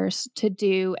crowdsourced to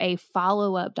do a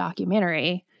follow-up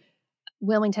documentary,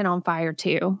 Wilmington on Fire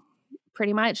 2,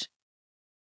 pretty much.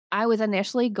 I was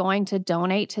initially going to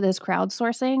donate to this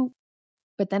crowdsourcing,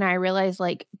 but then I realized,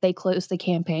 like, they closed the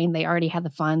campaign. They already had the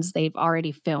funds. They've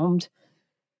already filmed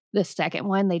the second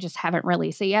one. They just haven't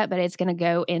released it yet, but it's going to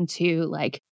go into,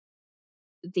 like,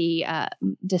 the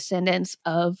descendants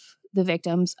of the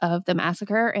victims of the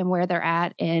massacre and where they're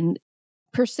at in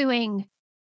pursuing,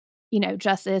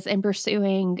 justice and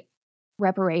pursuing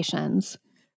reparations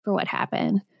for what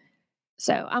happened.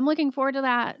 So I'm looking forward to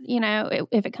that.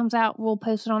 If it comes out, we'll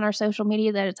post it on our social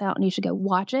media that it's out and you should go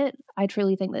watch it. I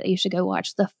truly think that you should go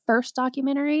watch the first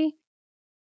documentary.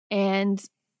 And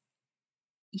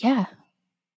yeah,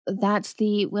 that's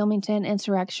the Wilmington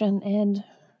Insurrection and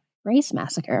Race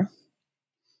Massacre.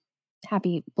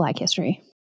 Happy Black History.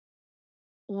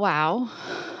 Wow.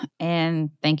 And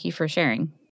thank you for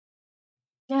sharing.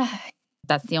 Yeah.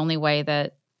 That's the only way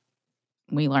that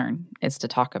we learn, is to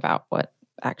talk about what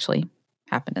actually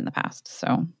happened in the past.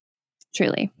 So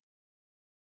truly.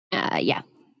 Yeah.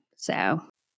 So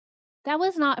that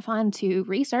was not fun to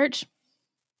research.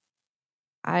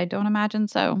 I don't imagine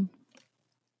so.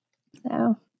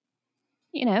 So,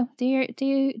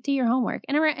 do your homework.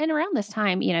 And around this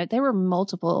time, there were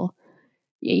multiple,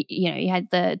 you had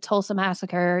the Tulsa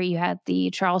Massacre, you had the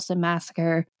Charleston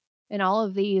Massacre, and all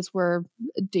of these were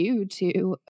due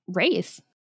to race.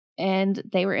 And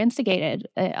they were instigated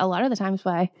a lot of the times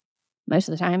by, most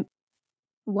of the time,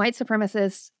 white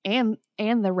supremacists and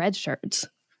the red shirts.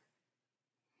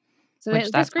 So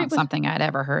Which that's not something I'd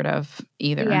ever heard of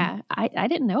either. Yeah, I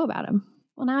didn't know about them.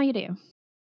 Well, now you do.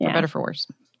 Yeah. For better, for worse.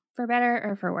 For better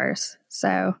or for worse.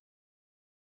 So,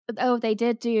 they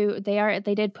did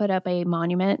put up a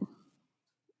monument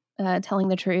telling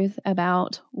the truth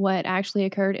about what actually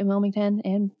occurred in Wilmington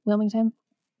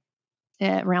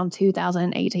around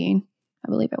 2018, I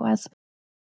believe it was.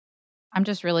 I'm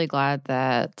just really glad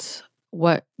that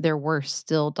there was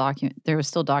still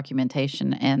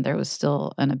documentation, and there was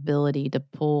still an ability to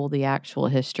pull the actual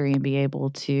history and be able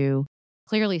to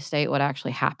clearly state what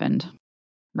actually happened,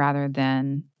 rather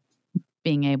than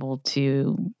being able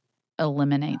to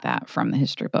eliminate that from the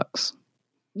history books.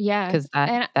 Yeah. Because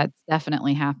that's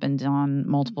definitely happened on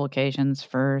multiple occasions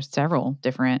for several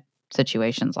different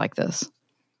situations like this.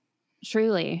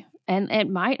 Truly. And it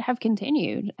might have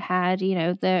continued had,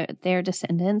 their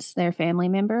descendants, their family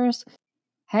members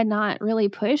had not really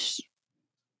pushed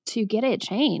to get it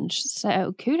changed.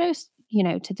 So kudos,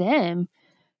 to them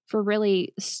for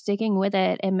really sticking with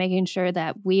it and making sure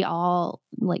that we all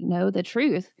know the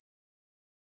truth.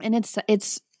 And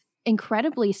it's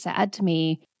incredibly sad to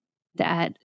me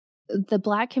that the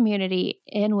Black community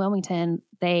in Wilmington,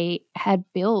 they had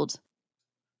built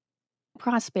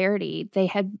prosperity. They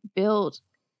had built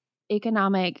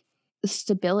economic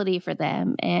stability for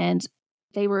them, and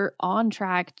they were on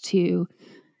track to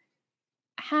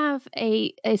have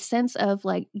a sense of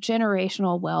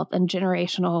generational wealth and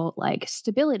generational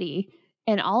stability.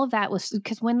 And all of that was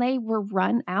because when they were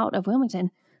run out of Wilmington,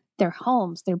 their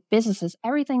homes, their businesses,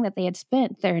 everything that they had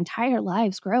spent their entire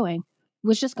lives growing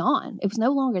was just gone. It was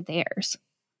no longer theirs.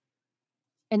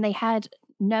 And they had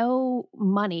no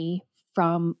money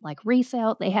from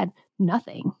resale. They had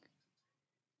nothing.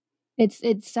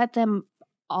 It set them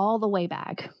all the way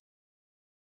back.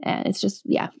 And it's just,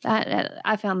 that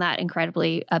I found that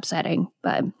incredibly upsetting.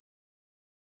 But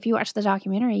if you watch the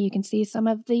documentary, you can see some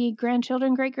of the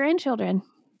grandchildren, great-grandchildren,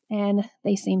 and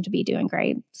they seem to be doing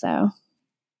great. So,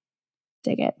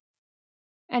 dig it.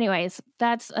 Anyways,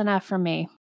 that's enough from me.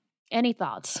 Any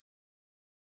thoughts?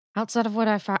 Outside of what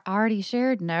I already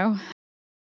shared, no.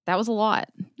 That was a lot.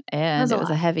 And it was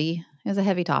a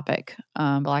heavy topic.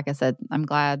 But like I said, I'm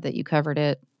glad that you covered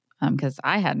it because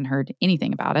I hadn't heard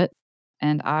anything about it.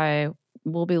 And I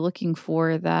will be looking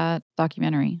for that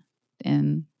documentary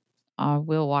and I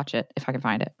will watch it if I can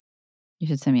find it. You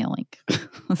should send me a link.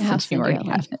 I'll send you a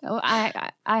link.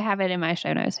 I have it in my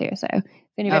show notes here. So if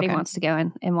anybody wants to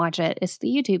go and watch it, it's the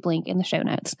YouTube link in the show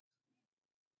notes.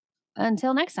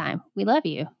 Until next time, we love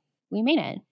you. We mean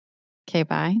it. Okay,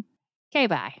 bye. Okay,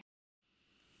 bye.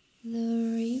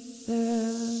 The